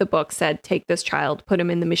 I think the book said, take this child, put him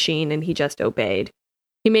in the machine, and he just obeyed.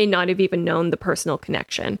 He may not have even known the personal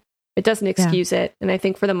connection. It doesn't excuse it, and I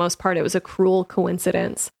think for the most part it was a cruel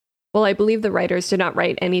coincidence. While I believe the writers did not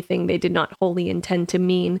write anything they did not wholly intend to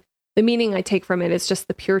mean, the meaning I take from it is just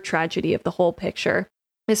the pure tragedy of the whole picture,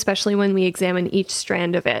 especially when we examine each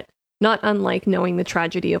strand of it, not unlike knowing the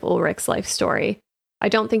tragedy of Ulrich's life story. I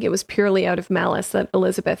don't think it was purely out of malice that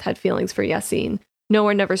Elizabeth had feelings for Yassine.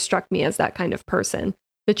 Noah never struck me as that kind of person.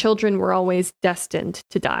 The children were always destined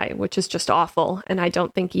to die, which is just awful, and I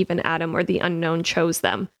don't think even Adam or the unknown chose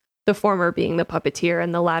them, the former being the puppeteer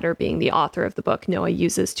and the latter being the author of the book Noah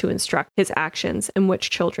uses to instruct his actions and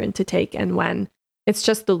which children to take and when. It's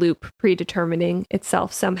just the loop predetermining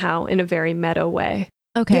itself somehow in a very meta way.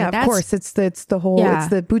 Okay, yeah, of course. It's the whole, it's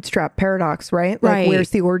the bootstrap paradox, right? Like, where's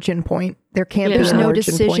the origin point? There can't be There's an no origin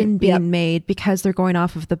decision point. being made because they're going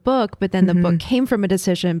off of the book, but then the book came from a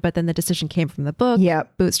decision, but then the decision came from the book.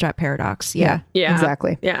 Yep. Bootstrap paradox. Yeah.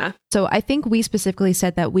 Exactly. Yeah. So I think we specifically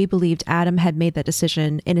said that we believed Adam had made that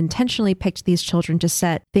decision and intentionally picked these children to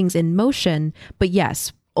set things in motion. But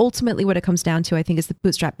yes, ultimately what it comes down to, I think, is the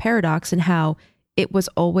bootstrap paradox and how it was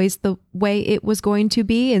always the way it was going to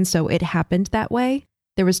be. And so it happened that way.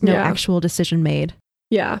 There was no actual decision made.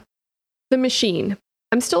 Yeah. The machine.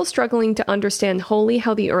 I'm still struggling to understand wholly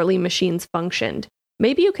how the early machines functioned.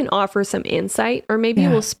 Maybe you can offer some insight, or maybe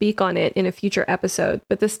we'll speak on it in a future episode,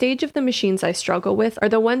 but the stage of the machines I struggle with are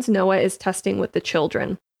the ones Noah is testing with the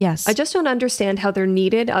children. Yes. I just don't understand how they're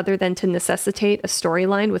needed other than to necessitate a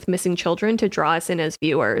storyline with missing children to draw us in as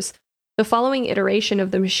viewers. The following iteration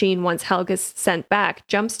of the machine, once Helga's sent back,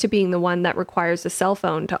 jumps to being the one that requires a cell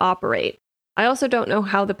phone to operate. I also don't know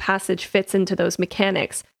how the passage fits into those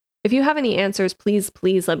mechanics. If you have any answers, please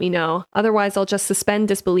let me know. Otherwise, I'll just suspend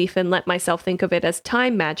disbelief and let myself think of it as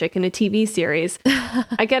time magic in a TV series.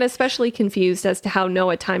 I get especially confused as to how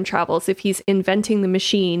Noah time travels if he's inventing the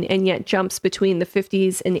machine and yet jumps between the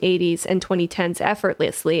 50s and 80s and 2010s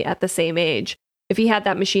effortlessly at the same age. If he had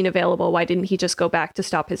that machine available, why didn't he just go back to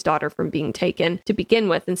stop his daughter from being taken to begin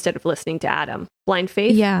with instead of listening to Adam? Blind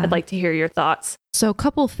faith? Yeah. I'd like to hear your thoughts. So a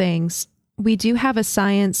couple things. We do have a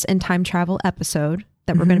science and time travel episode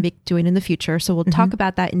that we're going to be doing in the future. So we'll talk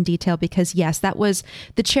about that in detail because yes,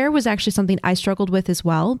 the chair was actually something I struggled with as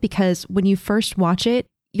well, because when you first watch it,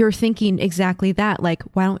 you're thinking exactly that. Like,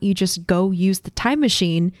 why don't you just go use the time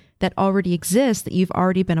machine that already exists, that you've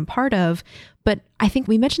already been a part of? But I think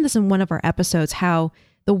we mentioned this in one of our episodes, how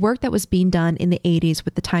the work that was being done in the 80s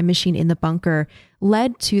with the time machine in the bunker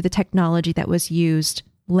led to the technology that was used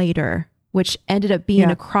later, which ended up being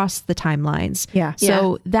across the timelines. Yeah.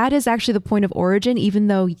 So that is actually the point of origin, even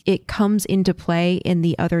though it comes into play in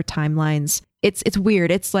the other timelines. It's weird.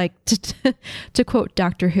 It's like, to quote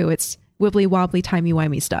Doctor Who, it's wibbly wobbly timey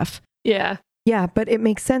wimey stuff. Yeah. Yeah, but it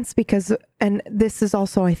makes sense because, and this is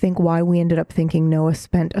also, I think, why we ended up thinking Noah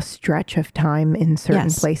spent a stretch of time in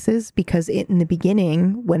certain places, because in the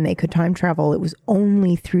beginning, when they could time travel, it was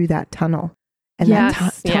only through that tunnel. And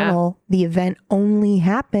that tunnel, the event only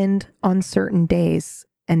happened on certain days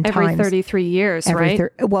and every times. 33 years, right?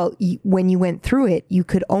 Well, when you went through it, you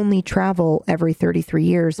could only travel every 33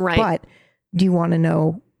 years. Right. But do you want to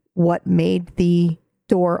know what made the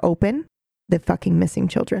door open? The fucking missing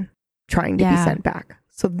children trying to be sent back.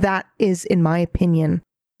 So that is, in my opinion,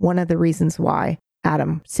 one of the reasons why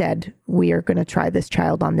Adam said, we are going to try this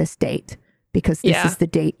child on this date, because this is the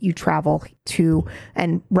date you travel to.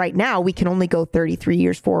 And right now we can only go 33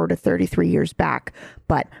 years forward or 33 years back,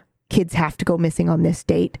 but kids have to go missing on this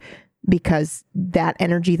date because that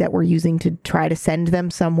energy that we're using to try to send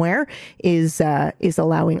them somewhere is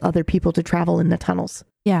allowing other people to travel in the tunnels.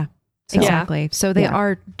 Yeah, exactly. So they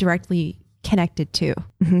are directly connected too.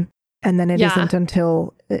 Mm-hmm. And then it isn't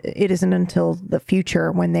until the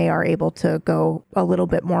future when they are able to go a little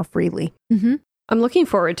bit more freely. Mm-hmm. I'm looking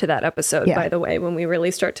forward to that episode, by the way, when we really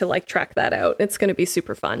start to like track that out. It's going to be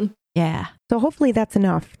super fun. Yeah. So hopefully that's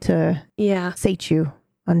enough to sate you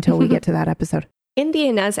until we get to that episode. In the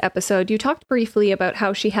Inez episode, you talked briefly about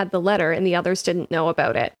how she had the letter and the others didn't know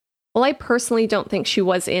about it. Well, I personally don't think she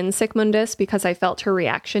was in Sickmundus because I felt her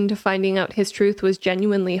reaction to finding out his truth was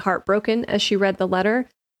genuinely heartbroken as she read the letter.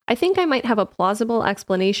 I think I might have a plausible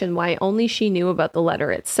explanation why only she knew about the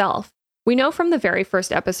letter itself. We know from the very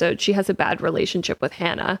first episode she has a bad relationship with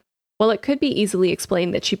Hannah. While it could be easily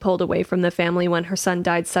explained that she pulled away from the family when her son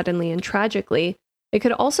died suddenly and tragically, it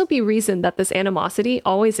could also be reasoned that this animosity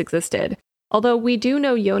always existed. Although we do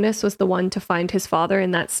know Jonas was the one to find his father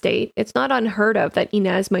in that state, it's not unheard of that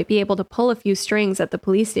Inez might be able to pull a few strings at the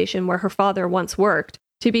police station where her father once worked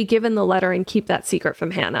to be given the letter and keep that secret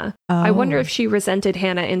from Hannah. I wonder if she resented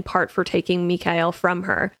Hannah in part for taking Mikhail from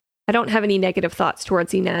her. I don't have any negative thoughts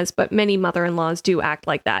towards Inez, but many mother-in-laws do act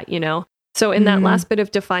like that, you know? So in that last bit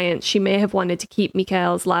of defiance, she may have wanted to keep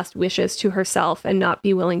Mikhail's last wishes to herself and not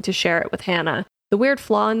be willing to share it with Hannah. The weird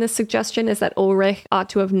flaw in this suggestion is that Ulrich ought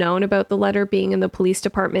to have known about the letter being in the police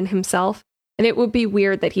department himself, and it would be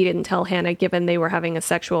weird that he didn't tell Hannah given they were having a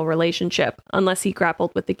sexual relationship, unless he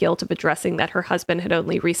grappled with the guilt of addressing that her husband had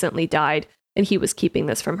only recently died and he was keeping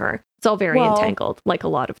this from her. It's all very entangled, like a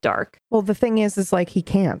lot of dark. Well, the thing is like he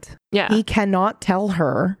can't. Yeah. He cannot tell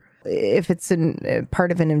her. If it's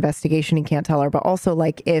part of an investigation, he can't tell her. But also,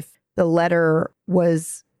 like, if the letter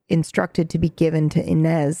was instructed to be given to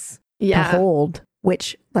Inez to hold,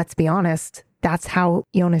 which, let's be honest, that's how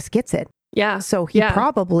Jonas gets it. Yeah. So he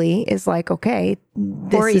probably is like, okay,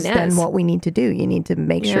 this is then what we need to do. You need to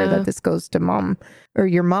make sure that this goes to mom or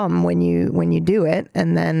your mom when you do it.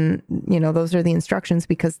 And then, you know, those are the instructions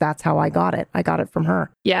because that's how I got it. I got it from her.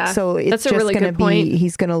 Yeah. So it's that's just a really going to good be, point.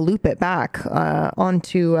 he's going to loop it back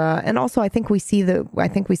onto, and also I think we see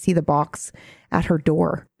the box at her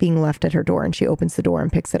door being left at her door and she opens the door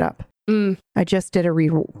and picks it up. I just did a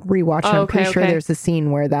rewatch. And I'm pretty sure there's a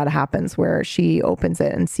scene where that happens, where she opens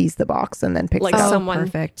it and sees the box and then picks it up.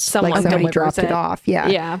 Someone like somebody dropped it off. Yeah.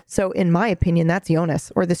 Yeah. So in my opinion, that's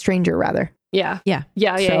Jonas, or the stranger rather. Yeah. Yeah.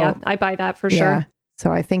 I buy that for sure.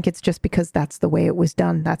 So I think it's just because that's the way it was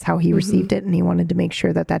done. That's how he received it. And he wanted to make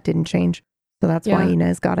sure that didn't change. So that's why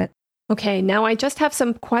Inez got it. Okay, now I just have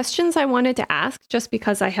some questions I wanted to ask just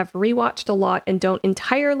because I have rewatched a lot and don't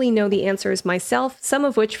entirely know the answers myself, some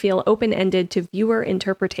of which feel open-ended to viewer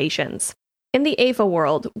interpretations. In the Ava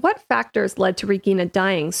world, what factors led to Regina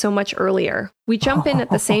dying so much earlier? We jump in at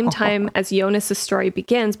the same time as Jonas' story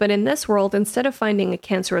begins, but in this world, instead of finding a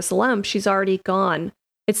cancerous lump, she's already gone.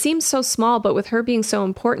 It seems so small, but with her being so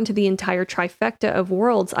important to the entire trifecta of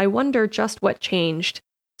worlds, I wonder just what changed.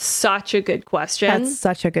 Such a good question. That's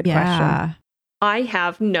such a good question. I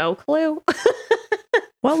have no clue.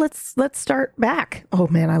 Well, let's start back. Oh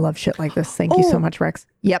man, I love shit like this. Thank you so much, Rex.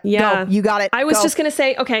 Yep. Yeah. Go. You got it. I was just going to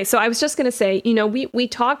say, okay, so I was just going to say, you know, we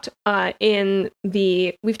talked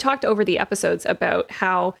we've talked over the episodes about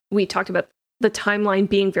how we talked about the timeline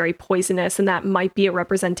being very poisonous, and that might be a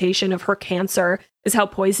representation of her cancer, is how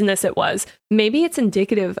poisonous it was. Maybe it's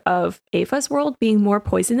indicative of Ava's world being more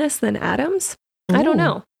poisonous than Adam's. I don't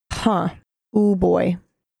know. Huh. Ooh, boy.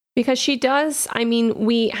 Because she does, I mean,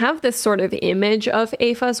 we have this sort of image of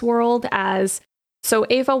Ava's world as, so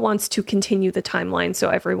Ava wants to continue the timeline so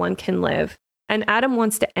everyone can live. And Adam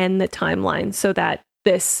wants to end the timeline so that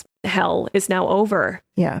this hell is now over.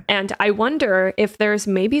 Yeah. And I wonder if there's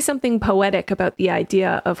maybe something poetic about the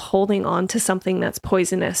idea of holding on to something that's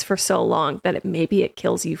poisonous for so long that maybe it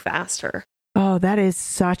kills you faster. Oh, that is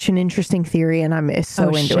such an interesting theory, and I'm so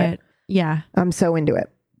into it. Yeah. I'm so into it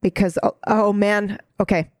because, oh man,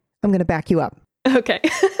 okay, I'm going to back you up. Okay.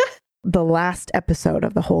 The last episode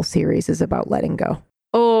of the whole series is about letting go.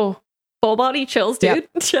 Oh, full body chills, dude. Yep.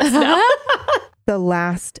 Just now. The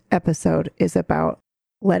last episode is about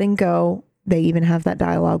letting go. They even have that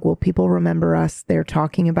dialogue. Will people remember us? They're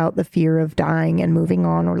talking about the fear of dying and moving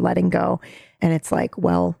on or letting go. And it's like,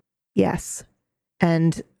 well, yes.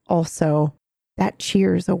 And also that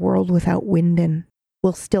Cheers, A World Without Wyndon,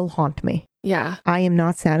 will still haunt me. Yeah. I am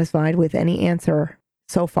not satisfied with any answer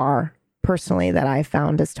so far, personally, that I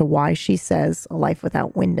found as to why she says a life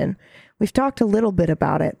without Wyndon. We've talked a little bit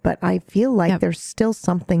about it, but I feel like there's still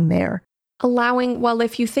something there. Well,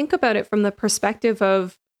 if you think about it from the perspective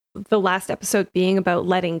of the last episode being about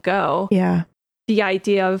letting go, Yeah. the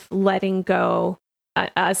idea of letting go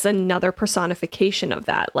as another personification of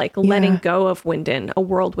that, like letting go of Wyndon, a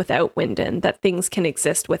world without Wyndon, that things can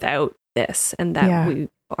exist without this and that we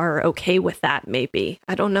are okay with that, maybe.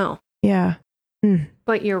 I don't know. Yeah.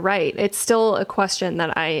 But you're right. It's still a question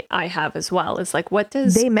that I have as well. Is like, what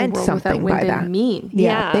does they meant a world something without by Wyndon that mean?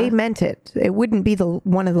 Yeah, they meant it. It wouldn't be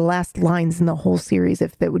one of the last lines in the whole series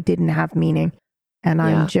if it didn't have meaning. And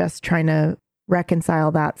I'm just trying to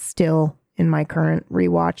reconcile that still in my current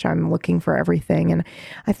rewatch. I'm looking for everything, and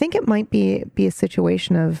I think it might be a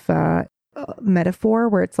situation of metaphor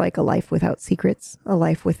where it's like a life without secrets, a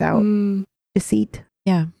life without deceit.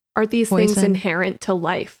 Yeah. Are these things inherent to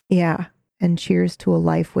life? Yeah. And cheers to a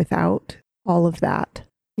life without all of that.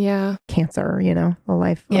 Yeah. Cancer, a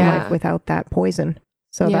life without that poison.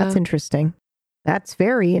 So that's interesting. That's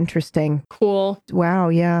very interesting. Cool. Wow.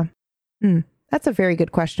 Yeah. That's a very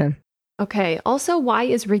good question. Okay. Also, why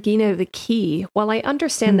is Regina the key? While I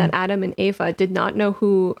understand that Adam and Ava did not know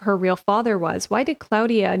who her real father was, why did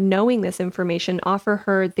Claudia, knowing this information, offer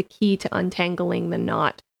her the key to untangling the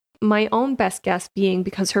knot? My own best guess being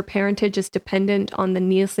because her parentage is dependent on the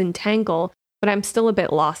Nielsen tangle, but I'm still a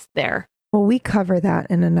bit lost there. Well, we cover that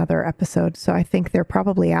in another episode, so I think they're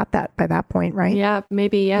probably at that by that point, right? Yeah,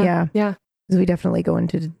 maybe, yeah. Because we definitely go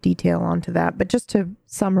into detail onto that. But just to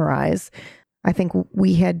summarize, I think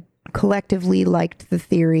we had collectively liked the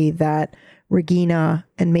theory that Regina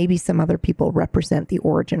and maybe some other people represent the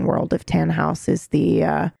origin world. If Tannhaus is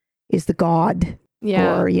the god.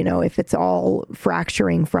 Yeah. Or, if it's all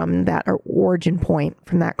fracturing from that origin point,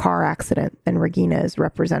 from that car accident, then Regina is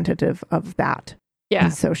representative of that. Yeah.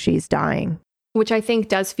 And so she's dying. Which I think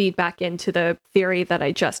does feed back into the theory that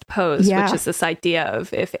I just posed, which is this idea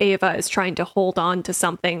of if Ava is trying to hold on to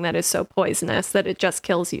something that is so poisonous that it just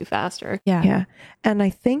kills you faster. Yeah. Yeah. And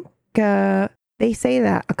I think they say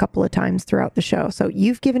that a couple of times throughout the show. So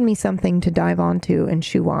you've given me something to dive onto and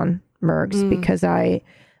chew on, Mergs, because I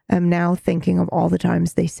am now thinking of all the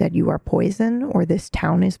times they said you are poison or this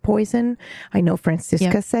town is poison. I know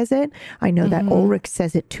Franziska says it. I know that Ulrich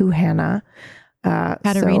says it to Hannah.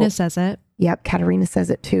 Katarina says it. Yep, Katarina says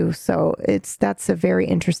it too. So that's a very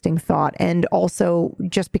interesting thought. And also,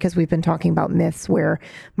 just because we've been talking about myths where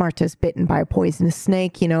Marta's bitten by a poisonous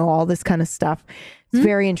snake, all this kind of stuff, it's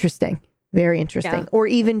very interesting. Very interesting. Yeah. Or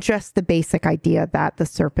even just the basic idea that the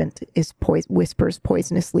serpent is whispers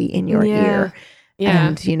poisonously in your ear. Yeah.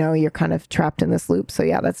 And, you're kind of trapped in this loop. So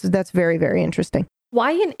yeah, that's very, very interesting.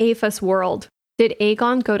 Why in Ava's world did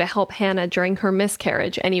Aegon go to help Hannah during her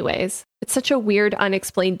miscarriage anyways? It's such a weird,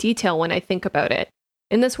 unexplained detail when I think about it.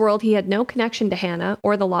 In this world, he had no connection to Hannah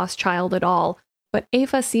or the lost child at all, but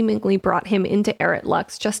Ava seemingly brought him into Erret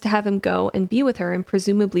Lux just to have him go and be with her and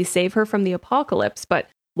presumably save her from the apocalypse. But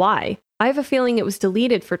why? I have a feeling it was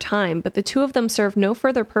deleted for time, but the two of them served no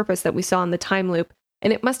further purpose that we saw in the time loop.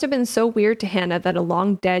 And it must have been so weird to Hannah that a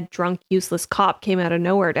long-dead, drunk, useless cop came out of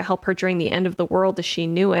nowhere to help her during the end of the world as she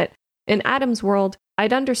knew it. In Adam's world,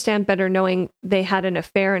 I'd understand better knowing they had an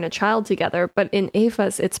affair and a child together, but in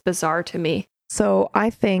Ava's, it's bizarre to me. So I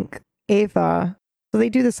think Ava, so they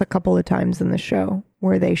do this a couple of times in the show,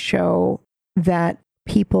 where they show that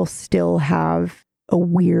people still have a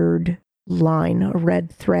weird line, a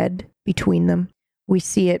red thread between them. We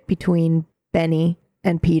see it between Benny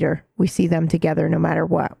and Peter. We see them together no matter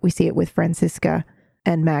what. We see it with Franziska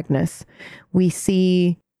and Magnus. We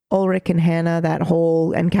see Ulrich and Hannah,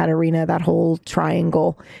 and Katarina, that whole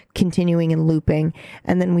triangle continuing and looping.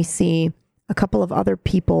 And then we see a couple of other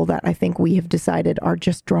people that I think we have decided are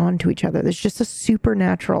just drawn to each other. There's just a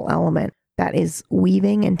supernatural element that is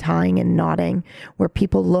weaving and tying and knotting, where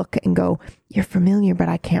people look and go, you're familiar, but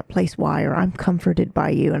I can't place why, or I'm comforted by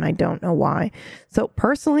you and I don't know why. So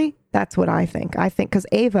personally, that's what I think. I think because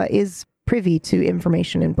Ava is privy to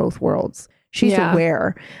information in both worlds. She's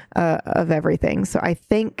aware of everything. So I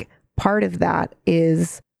think part of that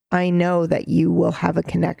is I know that you will have a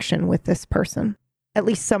connection with this person. At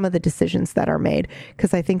least some of the decisions that are made,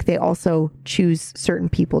 because I think they also choose certain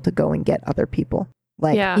people to go and get other people.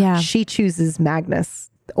 Like she chooses Magnus,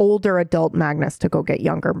 older adult Magnus, to go get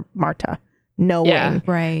younger Marta, knowing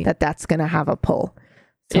that that's going to have a pull.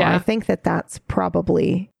 So I think that that's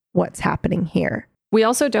probably what's happening here. We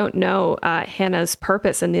also don't know Hannah's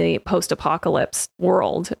purpose in the post-apocalypse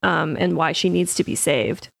world and why she needs to be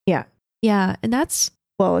saved. Yeah. Yeah. And that's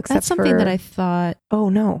something that I thought. Oh,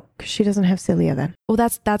 no, because she doesn't have Celia then. Well,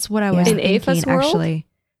 that's what I was in thinking, Ava's world? actually.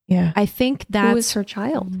 Yeah. I think that's who is her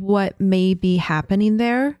child? What may be happening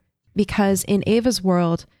there, because in Ava's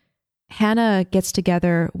world, Hannah gets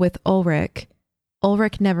together with Ulrich.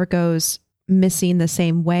 Ulrich never goes missing the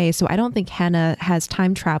same way. So I don't think Hannah has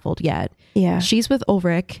time traveled yet. Yeah. She's with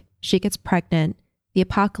Ulrich. She gets pregnant. The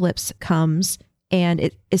apocalypse comes, and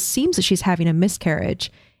it seems that she's having a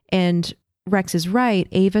miscarriage. And Rex is right.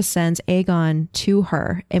 Ava sends Aegon to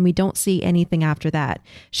her, and we don't see anything after that.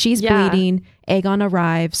 She's bleeding. Aegon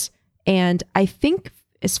arrives. And I think,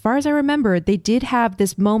 as far as I remember, they did have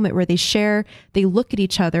this moment where they look at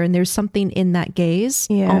each other, and there's something in that gaze,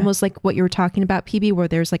 almost like what you were talking about, PB, where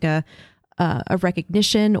there's like a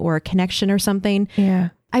recognition or a connection or something. Yeah.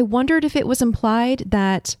 I wondered if it was implied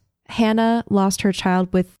that Hannah lost her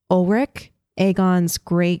child with Ulrich, Aegon's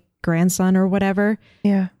great grandson or whatever.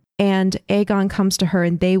 Yeah. And Aegon comes to her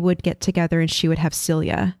and they would get together and she would have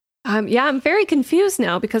Celia. I'm very confused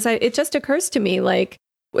now because it just occurs to me, like,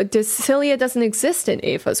 Celia doesn't exist in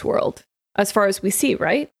Ava's world as far as we see,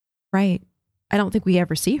 right? Right. I don't think we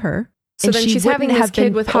ever see her. So and then she she's having this have kid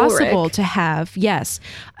been with possible Ulrich. To have, yes.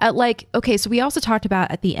 Okay, so we also talked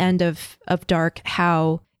about at the end of Dark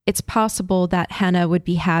how it's possible that Hannah would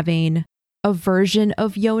be having a version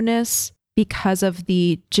of Jonas because of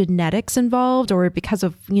the genetics involved or because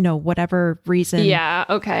of, whatever reason. Yeah,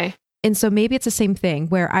 okay. And so maybe it's the same thing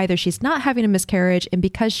where either she's not having a miscarriage, and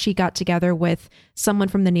because she got together with someone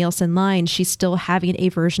from the Nielsen line, she's still having a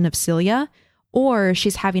version of Celia, or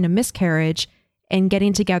she's having a miscarriage and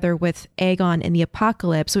getting together with Aegon in the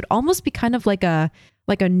apocalypse. It would almost be kind of like a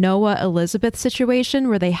Noah Elizabeth situation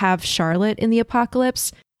where they have Charlotte in the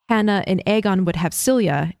apocalypse. Hannah and Aegon would have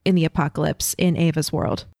Celia in the apocalypse in Ava's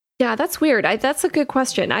world. Yeah, that's weird. That's a good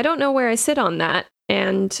question. I don't know where I sit on that.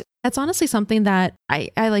 And that's honestly something that I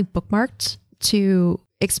like bookmarked to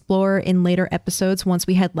explore in later episodes once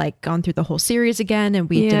we had like gone through the whole series again and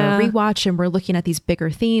we did a rewatch and we're looking at these bigger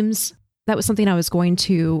themes. That was something I was going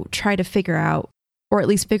to try to figure out, or at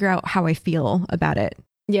least figure out how I feel about it.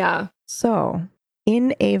 Yeah. So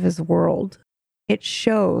in Ava's world, it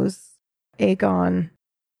shows Aegon,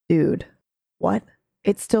 dude, what?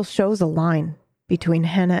 It still shows a line between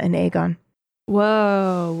Hannah and Aegon.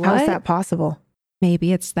 Whoa. What? How's that possible?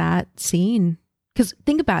 Maybe it's that scene. Because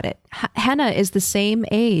think about it. Hannah is the same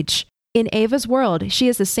age. In Ava's world, she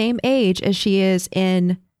is the same age as she is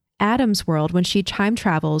in Adam's world when she time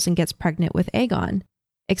travels and gets pregnant with Aegon.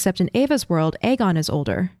 Except in Ava's world, Aegon is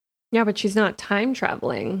older. Yeah, but she's not time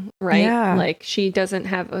traveling, right? Yeah. Like, she doesn't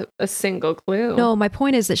have a single clue. No, my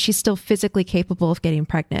point is that she's still physically capable of getting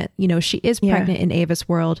pregnant. She is pregnant in Ava's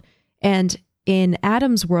world. And in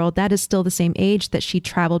Adam's world, that is still the same age that she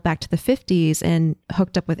traveled back to the 50s and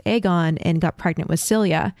hooked up with Aegon and got pregnant with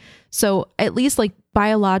Celia. So at least like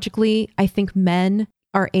biologically, I think men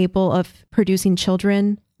are able of producing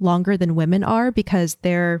children longer than women are because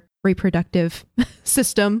their reproductive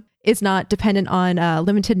system is not dependent on a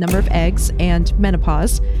limited number of eggs and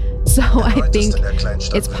menopause. So I think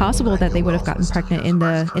it's possible that they would have gotten pregnant in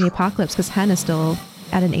the apocalypse because Hannah's still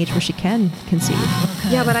at an age where she can conceive.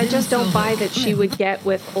 Yeah, but I just don't buy that she would get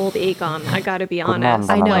with old Aegon. I gotta be honest.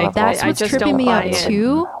 I know. Like, that's what's tripping me up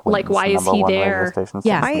too. Like, why is he there?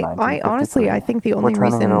 Yeah. I honestly, I think the only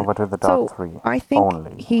reason... I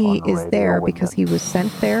think he is there because he was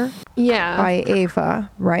sent there by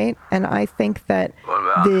Ava, right? And I think that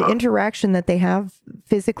the interaction that they have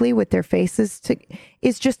physically with their faces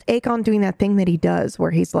is just Aegon doing that thing that he does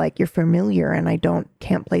where he's like, you're familiar and I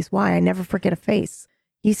can't place why. I never forget a face.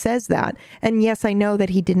 He says that. And yes, I know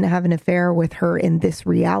that he didn't have an affair with her in this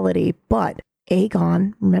reality, but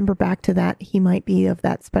Aegon, remember back to that, he might be of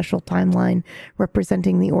that special timeline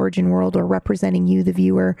representing the origin world or representing you, the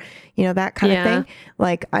viewer, that kind of thing.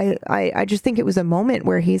 Like, I just think it was a moment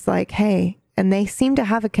where he's like, hey, and they seem to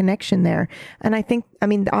have a connection there. And I think,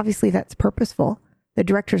 obviously that's purposeful. The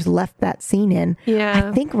directors left that scene in. Yeah.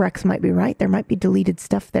 I think Rex might be right. There might be deleted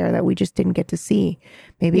stuff there that we just didn't get to see.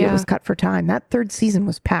 Maybe it was cut for time. That third season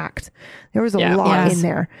was packed. There was a lot in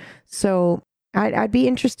there. So I'd be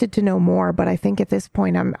interested to know more, but I think at this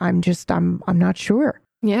point I'm not sure.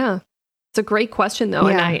 Yeah. It's a great question, though.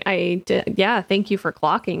 Yeah. And I did, thank you for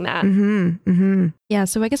clocking that. Yeah,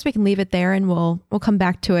 so I guess we can leave it there and we'll come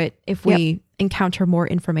back to it if we encounter more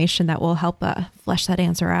information that will help flesh that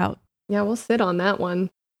answer out. Yeah, we'll sit on that one.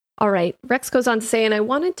 All right. Rex goes on to say, and I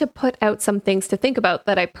wanted to put out some things to think about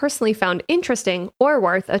that I personally found interesting or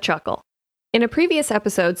worth a chuckle. In a previous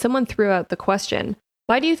episode, someone threw out the question,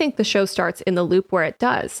 why do you think the show starts in the loop where it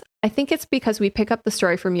does? I think it's because we pick up the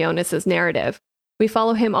story from Jonas's narrative. We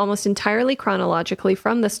follow him almost entirely chronologically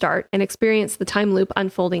from the start and experience the time loop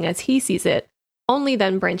unfolding as he sees it, only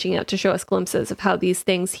then branching out to show us glimpses of how these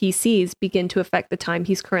things he sees begin to affect the time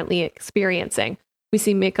he's currently experiencing. We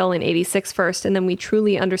see Mikkel in 86 first, and then we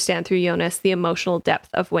truly understand through Jonas the emotional depth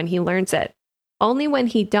of when he learns it. Only when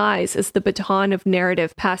he dies is the baton of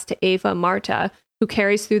narrative passed to Ava Marta, who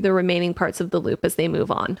carries through the remaining parts of the loop as they move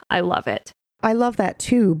on. I love it. I love that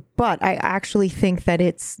too, but I actually think that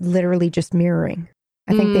it's literally just mirroring.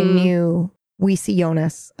 I think they knew we see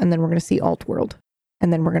Jonas and then we're going to see Altworld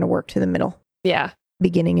and then we're going to work to the middle. Yeah.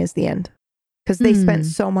 Beginning is the end. Because they spent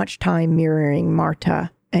so much time mirroring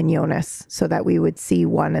Marta and Jonas so that we would see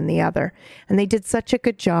one and the other. And they did such a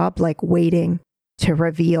good job like waiting to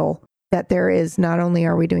reveal that there is not only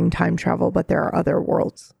are we doing time travel, but there are other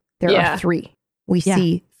worlds. There are 3. We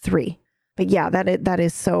see 3. But yeah, that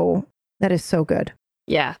is so good.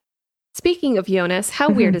 Yeah. Speaking of Jonas, how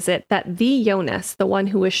weird is it that the Jonas, the one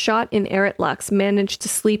who was shot in Eritlux, managed to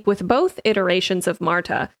sleep with both iterations of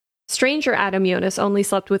Marta? Stranger Adam Jonas only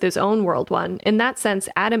slept with his own world one. In that sense,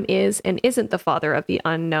 Adam is and isn't the father of the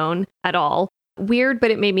unknown at all. Weird,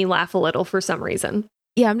 but it made me laugh a little for some reason.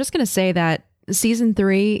 Yeah, I'm just going to say that season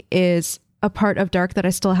 3 is a part of Dark that I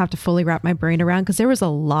still have to fully wrap my brain around because there was a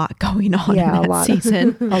lot going on in that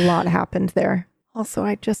season. A lot happened there. Also,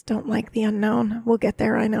 I just don't like the unknown. We'll get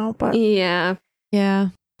there, I know, but... Yeah.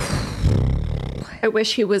 I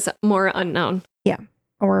wish he was more unknown. Yeah,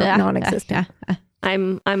 or non-existent.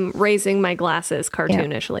 I'm raising my glasses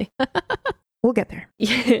cartoonishly. We'll get there.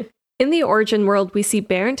 In the origin world, we see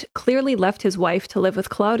Bernd clearly left his wife to live with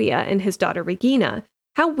Claudia and his daughter Regina.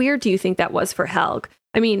 How weird do you think that was for Helg?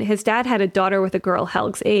 I mean, his dad had a daughter with a girl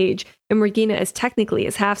Helg's age, and Regina is technically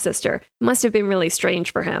his half-sister. It must have been really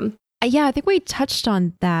strange for him. Yeah, I think we touched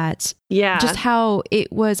on that. Yeah. Just how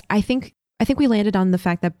it was. I think we landed on the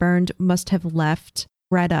fact that Bernd must have left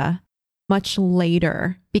Greta much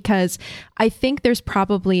later because I think there's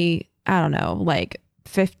probably, I don't know, like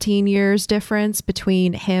 15 years difference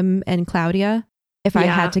between him and Claudia, if I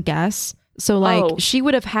had to guess. So like she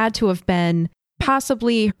would have had to have been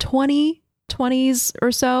possibly 20s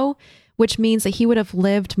or so, which means that he would have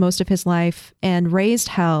lived most of his life and raised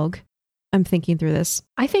Helg. I'm thinking through this.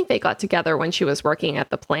 I think they got together when she was working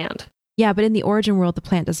at the plant. Yeah, but in the origin world, the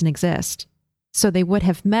plant doesn't exist. So they would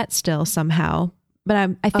have met still somehow.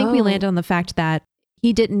 But I think we landed on the fact that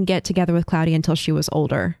he didn't get together with Claudia until she was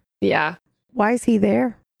older. Yeah. Why is he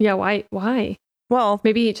there? Yeah, why? Well,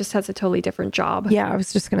 maybe he just has a totally different job. Yeah, I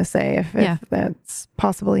was just going to say, if that's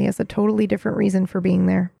possible, he has a totally different reason for being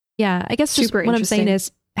there. Yeah, I guess just what I'm saying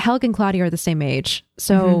is Helg and Claudia are the same age.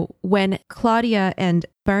 So when Claudia and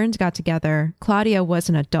Bernd got together, Claudia was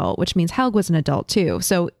an adult, which means Helg was an adult too.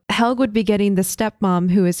 So Helg would be getting the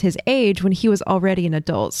stepmom who is his age when he was already an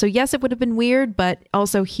adult. So yes, it would have been weird, but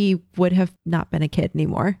also he would have not been a kid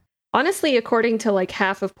anymore. Honestly, according to like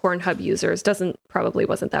half of Pornhub users, probably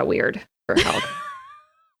wasn't that weird for Helg.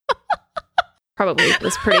 Probably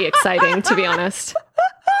was pretty exciting, to be honest.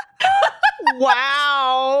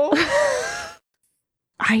 Wow.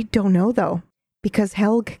 I don't know though, because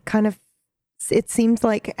Helg it seems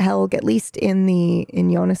like Helg, at least in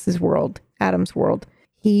Jonas's world, Adam's world,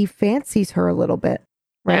 he fancies her a little bit,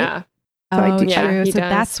 right? Yeah. So true. So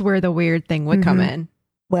that's where the weird thing would come in.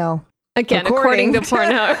 Well, again, according to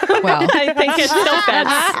Pornhub, well, I think it still fits.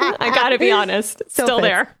 I gotta be honest, still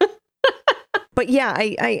there. But yeah,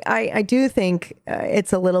 I do think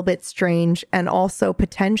it's a little bit strange, and also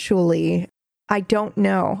potentially, I don't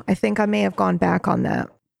know. I think I may have gone back on that.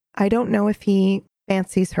 I don't know if he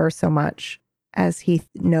fancies her so much as he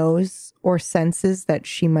knows or senses that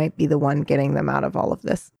she might be the one getting them out of all of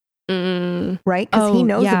this. Right? Because he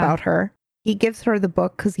knows about her. He gives her the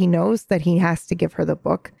book because he knows that he has to give her the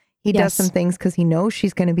book. He does some things because he knows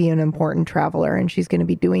she's going to be an important traveler and she's going to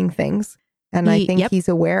be doing things. And I think he's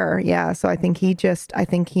aware. Yeah. So I think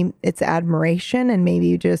it's admiration, and maybe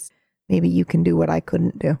you can do what I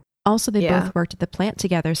couldn't do. Also, they both worked at the plant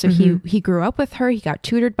together. So he grew up with her. He got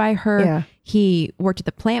tutored by her. Yeah. He worked at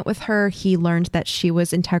the plant with her. He learned that she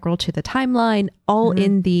was integral to the timeline, all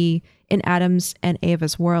in Adam's and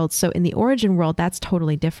Ava's world. So in the origin world, that's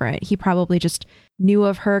totally different. He probably just knew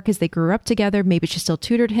of her because they grew up together. Maybe she still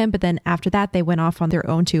tutored him. But then after that, they went off on their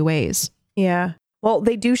own two ways. Yeah. Well,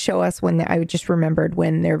 they do show us I just remembered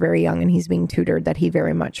when they're very young and he's being tutored that he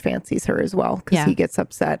very much fancies her as well, because he gets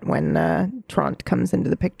upset when Trant comes into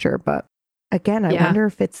the picture. But again, I wonder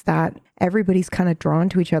if it's that everybody's kind of drawn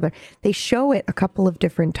to each other. They show it a couple of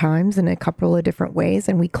different times in a couple of different ways.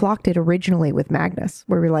 And we clocked it originally with Magnus,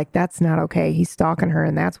 where we're like, that's not okay. He's stalking her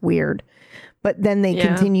and that's weird. But then they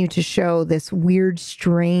continue to show this weird,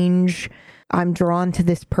 strange, I'm drawn to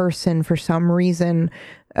this person for some reason,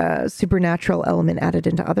 supernatural element added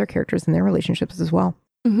into other characters and their relationships as well.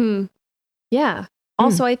 Mm-hmm. Yeah.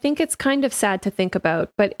 Also, I think it's kind of sad to think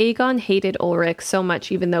about, but Aegon hated Ulrich so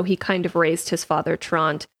much, even though he kind of raised his father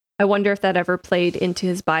Trant. I wonder if that ever played into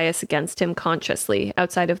his bias against him consciously,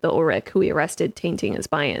 outside of the Ulrich who he arrested, tainting his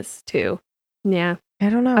bias too. Yeah. I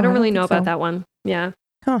don't know. I don't really know about that one. Yeah.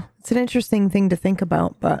 Huh. It's an interesting thing to think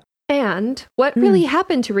about, but... And what really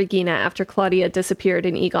happened to Regina after Claudia disappeared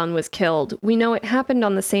and Aegon was killed? We know it happened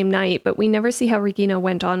on the same night, but we never see how Regina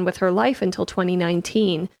went on with her life until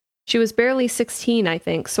 2019. She was barely 16, I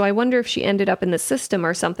think, so I wonder if she ended up in the system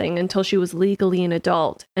or something until she was legally an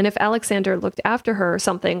adult, and if Alexander looked after her or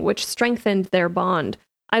something, which strengthened their bond.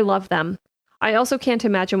 I love them. I also can't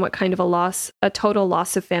imagine what kind of a total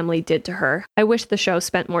loss of family did to her. I wish the show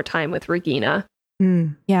spent more time with Regina.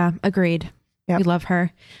 Yeah, agreed. Yep. We love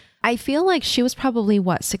her. I feel like she was probably,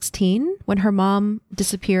 16 when her mom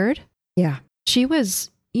disappeared? Yeah. She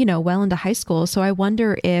was, well into high school. So I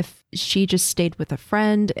wonder if she just stayed with a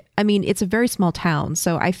friend. I mean, it's a very small town.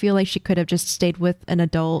 So I feel like she could have just stayed with an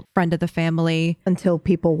adult friend of the family. Until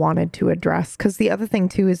people wanted to address. Because the other thing,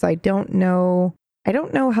 too, is I don't know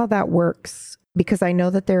how that works. Because I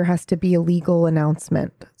know that there has to be a legal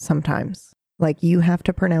announcement sometimes. Like you have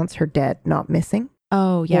to pronounce her dead, not missing.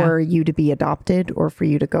 Oh, yeah. Or you to be adopted or for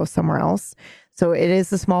you to go somewhere else. So it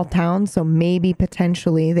is a small town. So maybe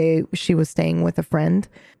potentially she was staying with a friend.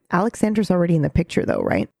 Alexander's already in the picture though,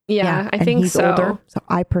 right? Yeah, I think he's so. Older. So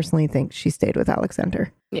I personally think she stayed with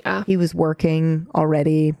Alexander. Yeah. He was working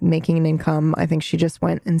already, making an income. I think she just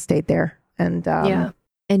went and stayed there. And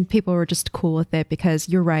And people were just cool with it because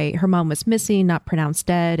you're right. Her mom was missing, not pronounced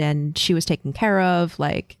dead, and she was taken care of.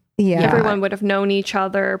 Yeah. Everyone would have known each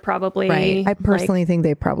other probably. Right. I personally think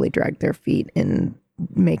they probably dragged their feet in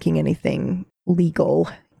making anything legal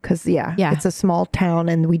because, it's a small town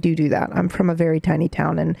and we do that. I'm from a very tiny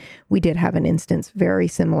town and we did have an instance very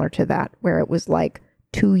similar to that where it was like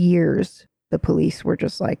 2 years. The police were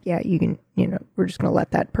just like, yeah, you can, we're just going to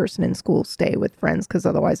let that person in school stay with friends because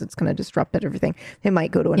otherwise it's going to disrupt everything. They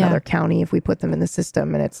might go to another county if we put them in the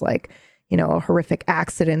system and it's like, a horrific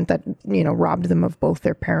accident that, robbed them of both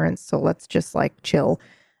their parents. So let's just chill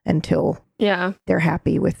until they're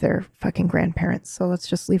happy with their fucking grandparents. So let's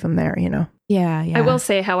just leave them there, Yeah. I will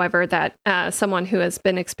say, however, that someone who has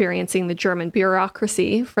been experiencing the German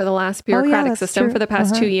bureaucracy for the last bureaucratic system for the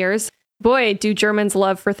past 2 years, boy, do Germans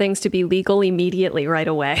love for things to be legal immediately right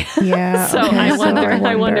away. Yeah. So okay.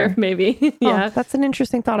 I wonder if maybe, that's an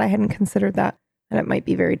interesting thought. I hadn't considered that. And it might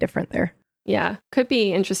be very different there. Yeah, could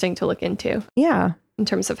be interesting to look into. Yeah. In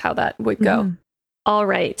terms of how that would go. All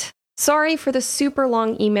right. Sorry for the super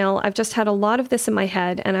long email. I've just had a lot of this in my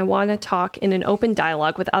head and I want to talk in an open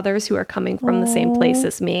dialogue with others who are coming from the same place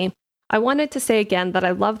as me. I wanted to say again that I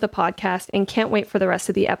love the podcast and can't wait for the rest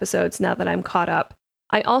of the episodes now that I'm caught up.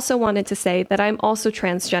 I also wanted to say that I'm also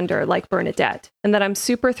transgender like Bernadette and that I'm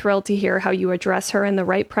super thrilled to hear how you address her in the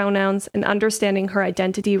right pronouns and understanding her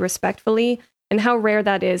identity respectfully and how rare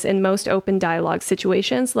that is in most open dialogue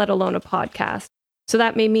situations, let alone a podcast. So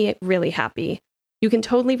that made me really happy. You can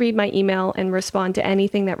totally read my email and respond to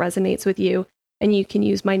anything that resonates with you, and you can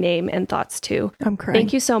use my name and thoughts too. I'm crying.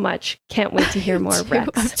 Thank you so much. Can't wait to hear more, Rex.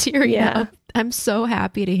 I'm tearing up. I'm so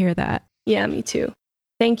happy to hear that. Yeah, me too.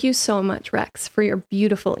 Thank you so much, Rex, for your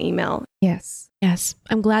beautiful email. Yes. Yes.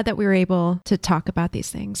 I'm glad that we were able to talk about these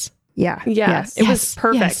things. Yeah. Yes. It was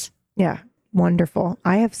perfect. Yes. Yeah. Wonderful.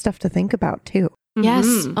 I have stuff to think about too.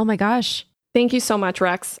 Yes. Oh my gosh. Thank you so much,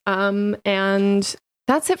 Rex. And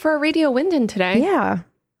that's it for our Radio Winden today. Yeah.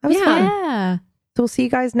 That was fun. Yeah. So we'll see you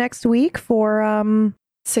guys next week for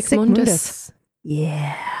Sic Mundus.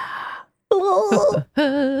 Yeah.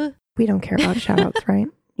 We don't care about shout outs, right?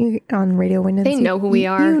 You on Radio Winden. They know who we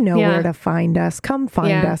are. You know where to find us. Come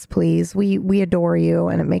find us, please. We adore you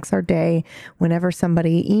and it makes our day whenever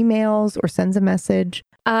somebody emails or sends a message.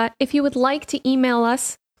 If you would like to email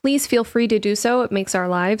us, please feel free to do so. It makes our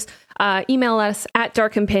lives. Email us at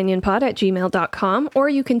darkcompanionpod@gmail.com, or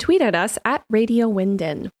you can tweet at us at Radio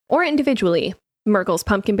Winden, or individually, Murgles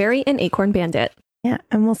Pumpkinberry and Acorn Bandit. Yeah,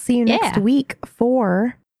 and we'll see you next week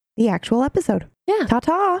for the actual episode. Yeah.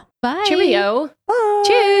 Ta-ta. Bye. Cheerio. Bye.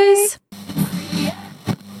 Cheers.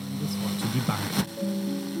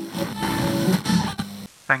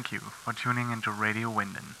 Thank you for tuning into Radio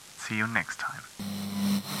Winden. See you next time.